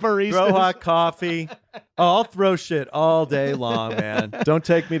group of baristas. Throw hot coffee. Oh, I'll throw shit all day long, man. Don't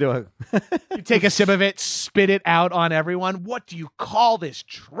take me to a... You take a sip of it, spit it out on everyone. What do you call this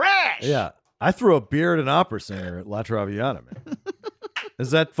trash? Yeah. I threw a beer at an opera singer at La Traviata, man.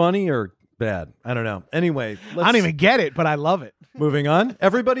 Is that funny or bad. I don't know. Anyway, I don't even get it, but I love it. moving on.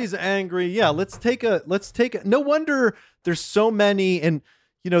 Everybody's angry. Yeah, let's take a no wonder there's so many, and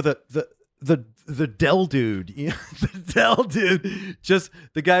you know, the Dell dude, the Dell dude, just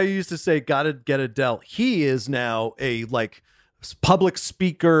the guy who used to say gotta get a Dell. He is now a like public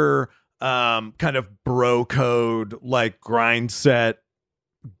speaker, kind of bro code, like grind set,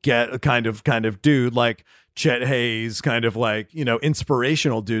 get kind of dude, like Chet Hayes, kind of like, you know,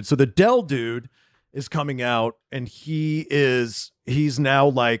 inspirational dude. So the Dell dude is coming out, and he's now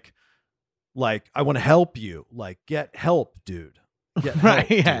like I want to help you, like get help, dude. Get help, Right,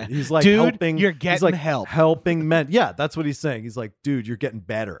 yeah. Dude. He's like, dude, helping. you're getting he's like help. helping men. Yeah, that's what he's saying. He's like, dude, you're getting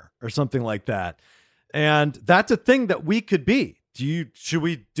better, or something like that. And that's a thing that we could be. Should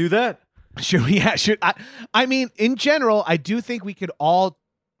we do that? Should we? Yeah, should I mean, in general, I do think we could all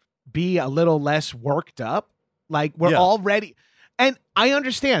be a little less worked up. Like we're all ready. And I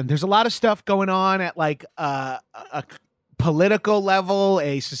understand there's a lot of stuff going on at like a political level,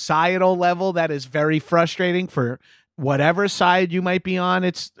 a societal level that is very frustrating for whatever side you might be on.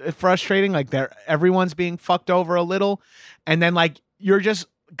 It's frustrating. Like everyone's being fucked over a little. And then like you're just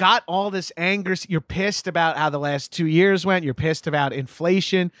got all this anger. You're pissed about how the last 2 years went. You're pissed about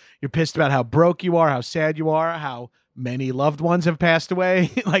inflation. You're pissed about how broke you are, how sad you are, how many loved ones have passed away.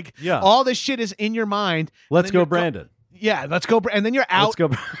 Like all this shit is in your mind. Let's go, Brandon. Let's go. And then you're out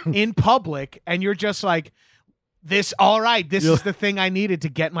in public and you're just like, this is the thing I needed to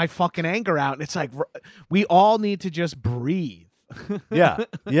get my fucking anger out. And it's like, we all need to just breathe. Yeah.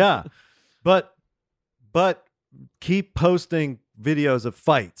 But keep posting videos of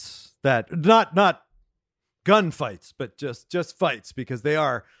fights that not gun fights, but just fights, because they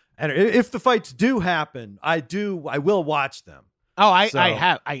are. And if the fights do happen, I will watch them. Oh,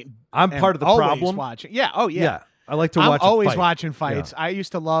 I'm part of the problem. Watching. Yeah. Oh, yeah. I like to watch. I'm always watching fights. Yeah. I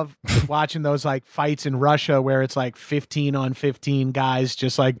used to love watching those like fights in Russia where it's like 15 on 15 guys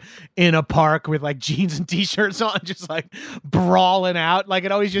just like in a park with like jeans and t-shirts on, just like brawling out. Like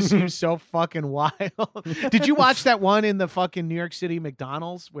it always just seems so fucking wild. Did you watch that one in the fucking New York City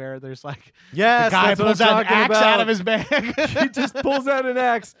McDonald's where there's like the guy pulls out an axe out of his bag? He just pulls out an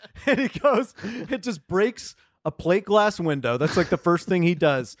axe and it just breaks a plate glass window. That's like the first thing he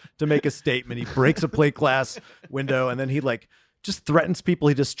does to make a statement. He breaks a plate glass window, and then he like just threatens people.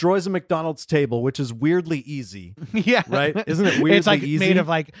 He destroys a McDonald's table, which is weirdly easy. Yeah. Right? Isn't it weirdly It's like easy? made of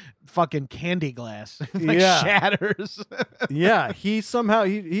like fucking candy glass. It like shatters. Yeah. He somehow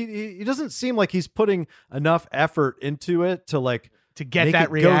he doesn't seem like he's putting enough effort into it to get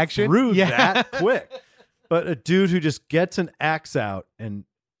that reaction through that quick. But a dude who just gets an axe out and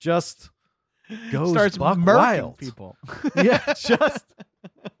just starts murking wild. People. Yeah, just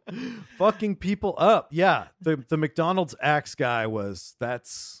fucking people up. Yeah, the McDonald's axe guy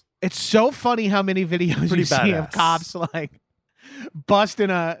it's so funny how many videos you see of cops like busting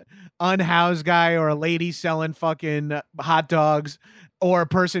a unhoused guy or a lady selling fucking hot dogs or a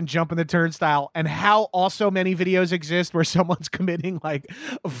person jumping the turnstile, and how also many videos exist where someone's committing like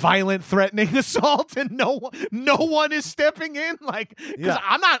violent threatening assault and no one is stepping in. Like, because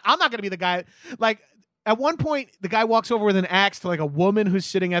I'm not gonna be the guy. Like at one point the guy walks over with an axe to like a woman who's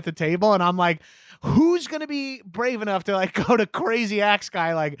sitting at the table, and I'm like, who's gonna be brave enough to like go to crazy axe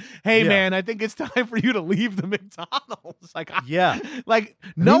guy like, hey man, I think it's time for you to leave the McDonald's. Like like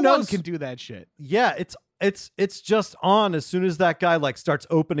no one can do that shit. Yeah, it's just on as soon as that guy like starts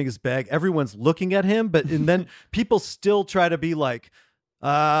opening his bag, everyone's looking at him, and then people still try to be like,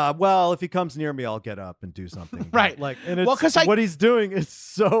 well, if he comes near me, I'll get up and do something. Right. Like, and it's what he's doing is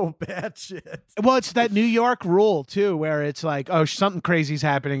so bad shit. Well, it's that New York rule too, where it's like, oh, something crazy's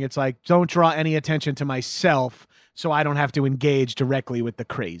happening. It's like, don't draw any attention to myself, so I don't have to engage directly with the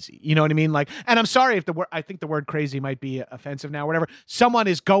crazy. You know what I mean? Like, and I'm sorry if I think the word crazy might be offensive now, or whatever. Someone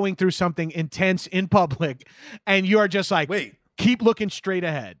is going through something intense in public, and you're just like, wait, keep looking straight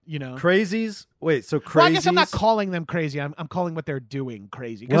ahead, you know? Crazies? Wait, so crazies? Well, I guess I'm not calling them crazy. I'm calling what they're doing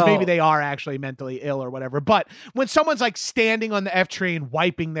crazy, because maybe they are actually mentally ill or whatever. But when someone's like standing on the F train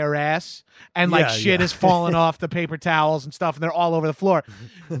wiping their ass and like shit is falling off the paper towels and stuff and they're all over the floor.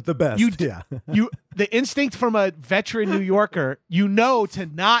 The best. The instinct from a veteran New Yorker, to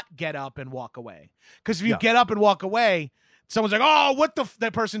not get up and walk away. Because if you get up and walk away, someone's like, oh,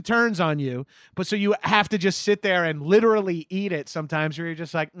 that person turns on you. But so you have to just sit there and literally eat it sometimes, where you're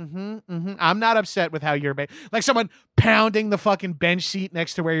just like, I'm not upset with how you're like someone pounding the fucking bench seat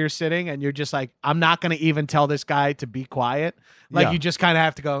next to where you're sitting, and you're just like, I'm not going to even tell this guy to be quiet. Like you just kind of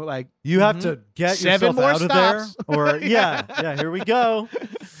have to go like, you have to get 7 yourself more out stops. of there, or here we go.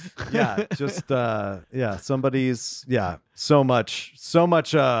 Yeah, just somebody's so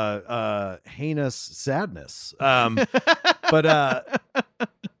much heinous sadness. But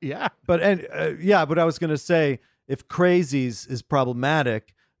Yeah. but I was gonna say, if Crazies is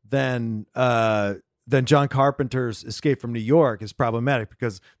problematic, then John Carpenter's Escape from New York is problematic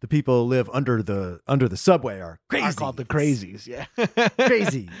because the people who live under the subway are crazy. Are called the Crazies. Yeah.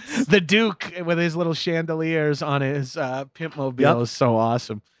 Crazy. The Duke with his little chandeliers on his pimp mobile Yep. is so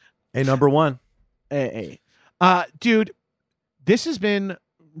awesome. Hey, number one. Hey. Dude, this has been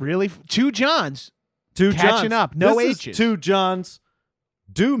really two Johns. Two Catching Johns. up. No This is H's. Two Johns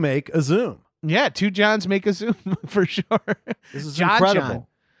do make a Zoom. Yeah, two Johns make a Zoom for sure. This is John. incredible.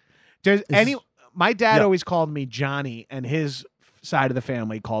 There's my dad Yeah. always called me Johnny, and his side of the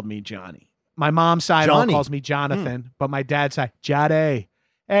family called me Johnny. My mom's side all Johnny. calls me Jonathan, but my dad's side, Johnny.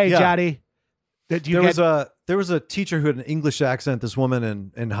 Hey, Yeah. Johnny. There was a teacher who had an English accent, this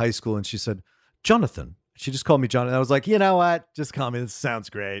woman in high school, and she said, Jonathan. She just called me Jonathan. I was like, you know what? Just call me. This sounds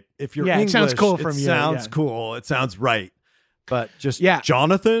great. If you're Yeah, it English, sounds cool from you, sounds yeah. cool. It sounds right. But just Yeah.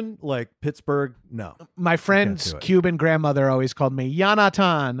 Jonathan, like Pittsburgh, no. My friend's do it. Cuban grandmother always called me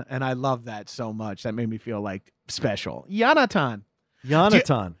Yanatan, and I love that so much. That made me feel like special. Yanatan.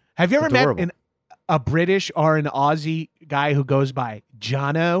 Jonathan. Have you ever Adorable. met a British or an Aussie guy who goes by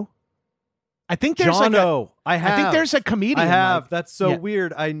Jono? I think there's Jono. I have. I think there's a comedian. I have. like- That's so Yeah.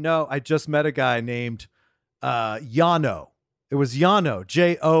 weird. I know. I just met a guy named Yano. It was Yano,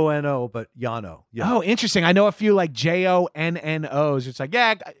 Jono, but Yano. Yeah. Oh, interesting. I know a few like Jonnos. It's like,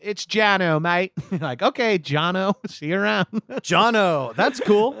 yeah, it's Jono, mate. Like, okay, Jono, see you around. Jono. That's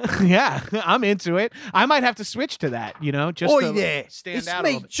cool. Yeah, I'm into it. I might have to switch to that, just Oi to there. stand It's out a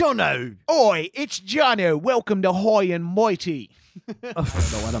me, little bit. Jono. Oi, it's Jono. Welcome to High and Mighty. I don't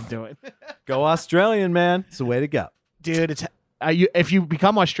know what I'm doing. Go Australian, man. It's the way to go. Dude, it's if you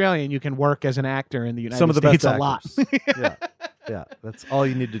become Australian, you can work as an actor in the United Some of the States best a lot. actors. Yeah. That's all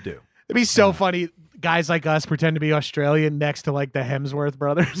you need to do. It'd be so funny. Guys like us pretend to be Australian next to like the Hemsworth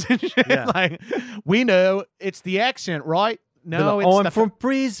brothers and shit. Yeah. Like, we know it's the accent, right? No, Be it's like, the I'm from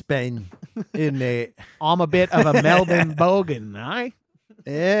Brisbane, isn't it? I'm a bit of a Melbourne bogan,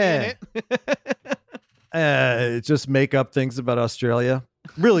 eh? Yeah. Just make up things about Australia.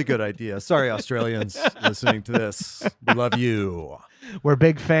 Really good idea. Sorry, Australians listening to this. We love you. We're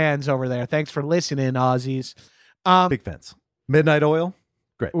big fans over there. Thanks for listening, Aussies. Big fans. Midnight Oil.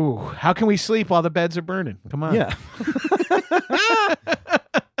 Great. Ooh, how can we sleep while the beds are burning? Come on. Yeah.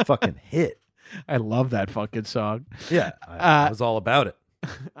 Fucking hit. I love that fucking song. Yeah. I was all about it.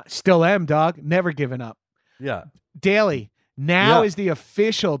 Still am, dog. Never giving up. Yeah. Daly, now Yeah. is the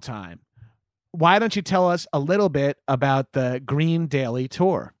official time. Why don't you tell us a little bit about the Green Daly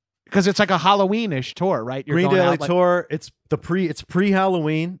tour? Because it's like a Halloween-ish tour, right? You're Green going Daily out, like- Tour. It's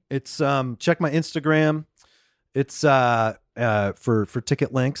pre-Halloween. It's check my Instagram. It's for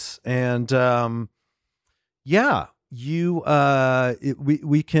ticket links, and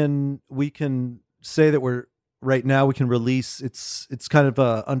we can say that we're right now. We can release. It's kind of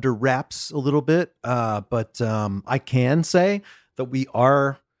under wraps a little bit, but I can say that we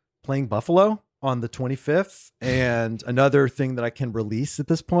are playing Buffalo on the 25th, and another thing that I can release at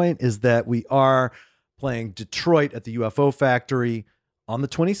this point is that we are playing Detroit at the UFO Factory on the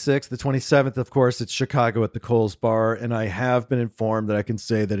 26th. The 27th, of course, it's Chicago at the Kohl's Bar, and I have been informed that I can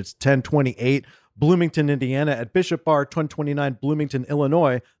say that it's 1028 Bloomington, Indiana at Bishop Bar, 1029 Bloomington,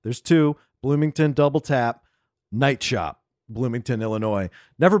 Illinois. There's two, Bloomington Double Tap, Night Shop, Bloomington, Illinois.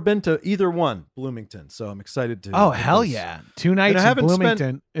 Never been to either one, Bloomington, so I'm excited to. Oh, get hell those. yeah. 2 nights And I in haven't spent-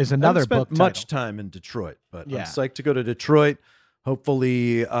 Bloomington is I another haven't spent book much title. time in Detroit, but Yeah. I'm psyched to go to Detroit.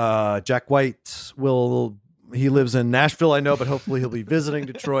 Hopefully, Jack White he lives in Nashville, I know, but hopefully he'll be visiting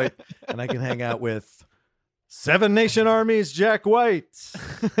Detroit and I can hang out with Seven Nation Army's Jack White.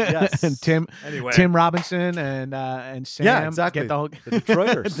 Yes. And Tim Anyway. Tim Robinson and Sam. Yeah, exactly. Get the, whole- The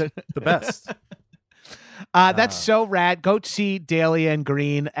Detroiters, the best. That's so rad. Go see Daly and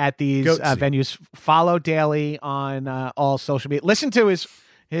Green at these Go see. venues. Follow Daly on all social media. Listen to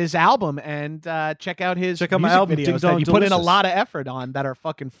his album and check out his Check out my music album, Ding videos that Dong you put in a Delicious. lot of effort on that are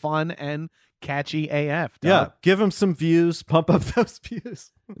fucking fun and catchy AF. dog. Yeah, give him some views, pump up those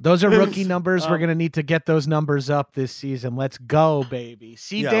views. Those are rookie numbers. We're gonna need to get those numbers up this season. Let's go, baby.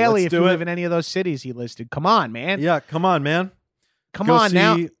 See Yeah, Daly let's if do you it. live in any of those cities he listed. Come on, man. Yeah, come on, man. Come Go on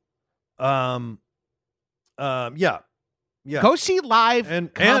now. see, yeah. Yeah. Go see live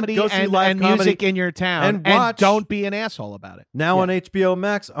comedy go see and live music comedy in your town, and watch- don't be an asshole about it. Now on HBO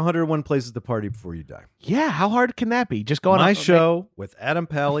Max, 101 Places to Party Before You Die. Yeah, how hard can that be? Just go on My show with Adam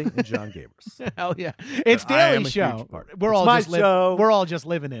Pally and John Gabers. Hell yeah, it's I am Daly a show. huge part. We're It's all my just show. we're all just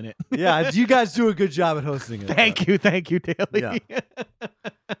living in it. Yeah, you guys do a good job at hosting it. Thank you, Daly. Yeah.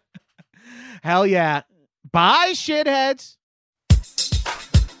 Hell yeah. Bye, shitheads.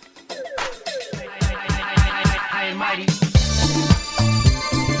 High and mighty.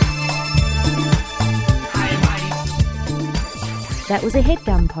 That was a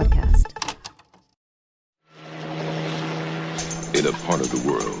HeadGum podcast. In a part of the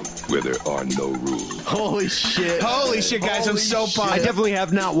world where there are no rules. Holy shit, guys, I'm so pumped. I definitely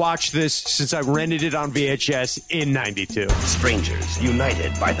have not watched this since I rented it on VHS in 92. Strangers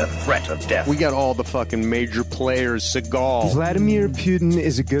united by the threat of death. We got all the fucking major players. Seagal. Vladimir Putin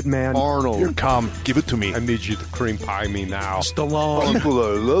is a good man. Arnold. Here, come, give it to me. I need you to cream pie me now. Stallone. People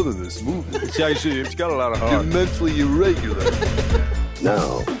are loving this movie. It's got a lot of heart. You're mentally irregular.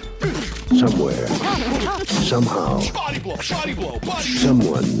 Now, somewhere, somehow, someone's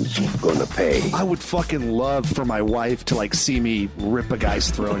gonna pay. I would fucking love for my wife to like see me rip a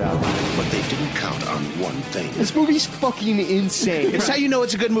guy's throat out. But they didn't count on one thing. This movie's fucking insane. It's how you know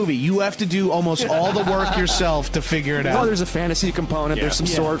it's a good movie. You have to do almost all the work yourself to figure it Well, out. there's a fantasy component. There's some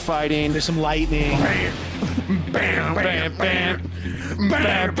sword fighting. There's some lightning. Bam, bam, bam.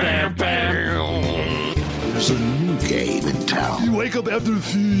 Bam, bam, bam. There's a new game in town. You wake up after a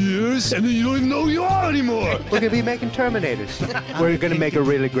few years and then you don't even know who you are anymore. We're going to be making Terminators. We're going to make a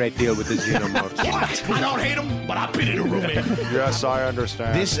really great deal with the Xenomorphs. I don't hate him, but I've been in a room in. Yes, I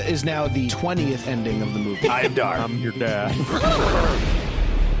understand. This is now the 20th ending of the movie. I am dark. I'm your dad.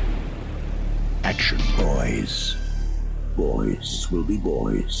 Action boys. Boys will be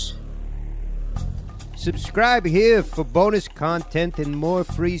boys. Subscribe here for bonus content and more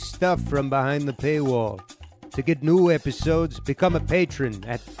free stuff from behind the paywall. To get new episodes, become a patron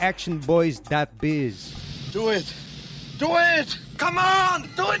at actionboys.biz. Do it. Do it. Come on.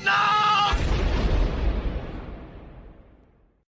 Do it now.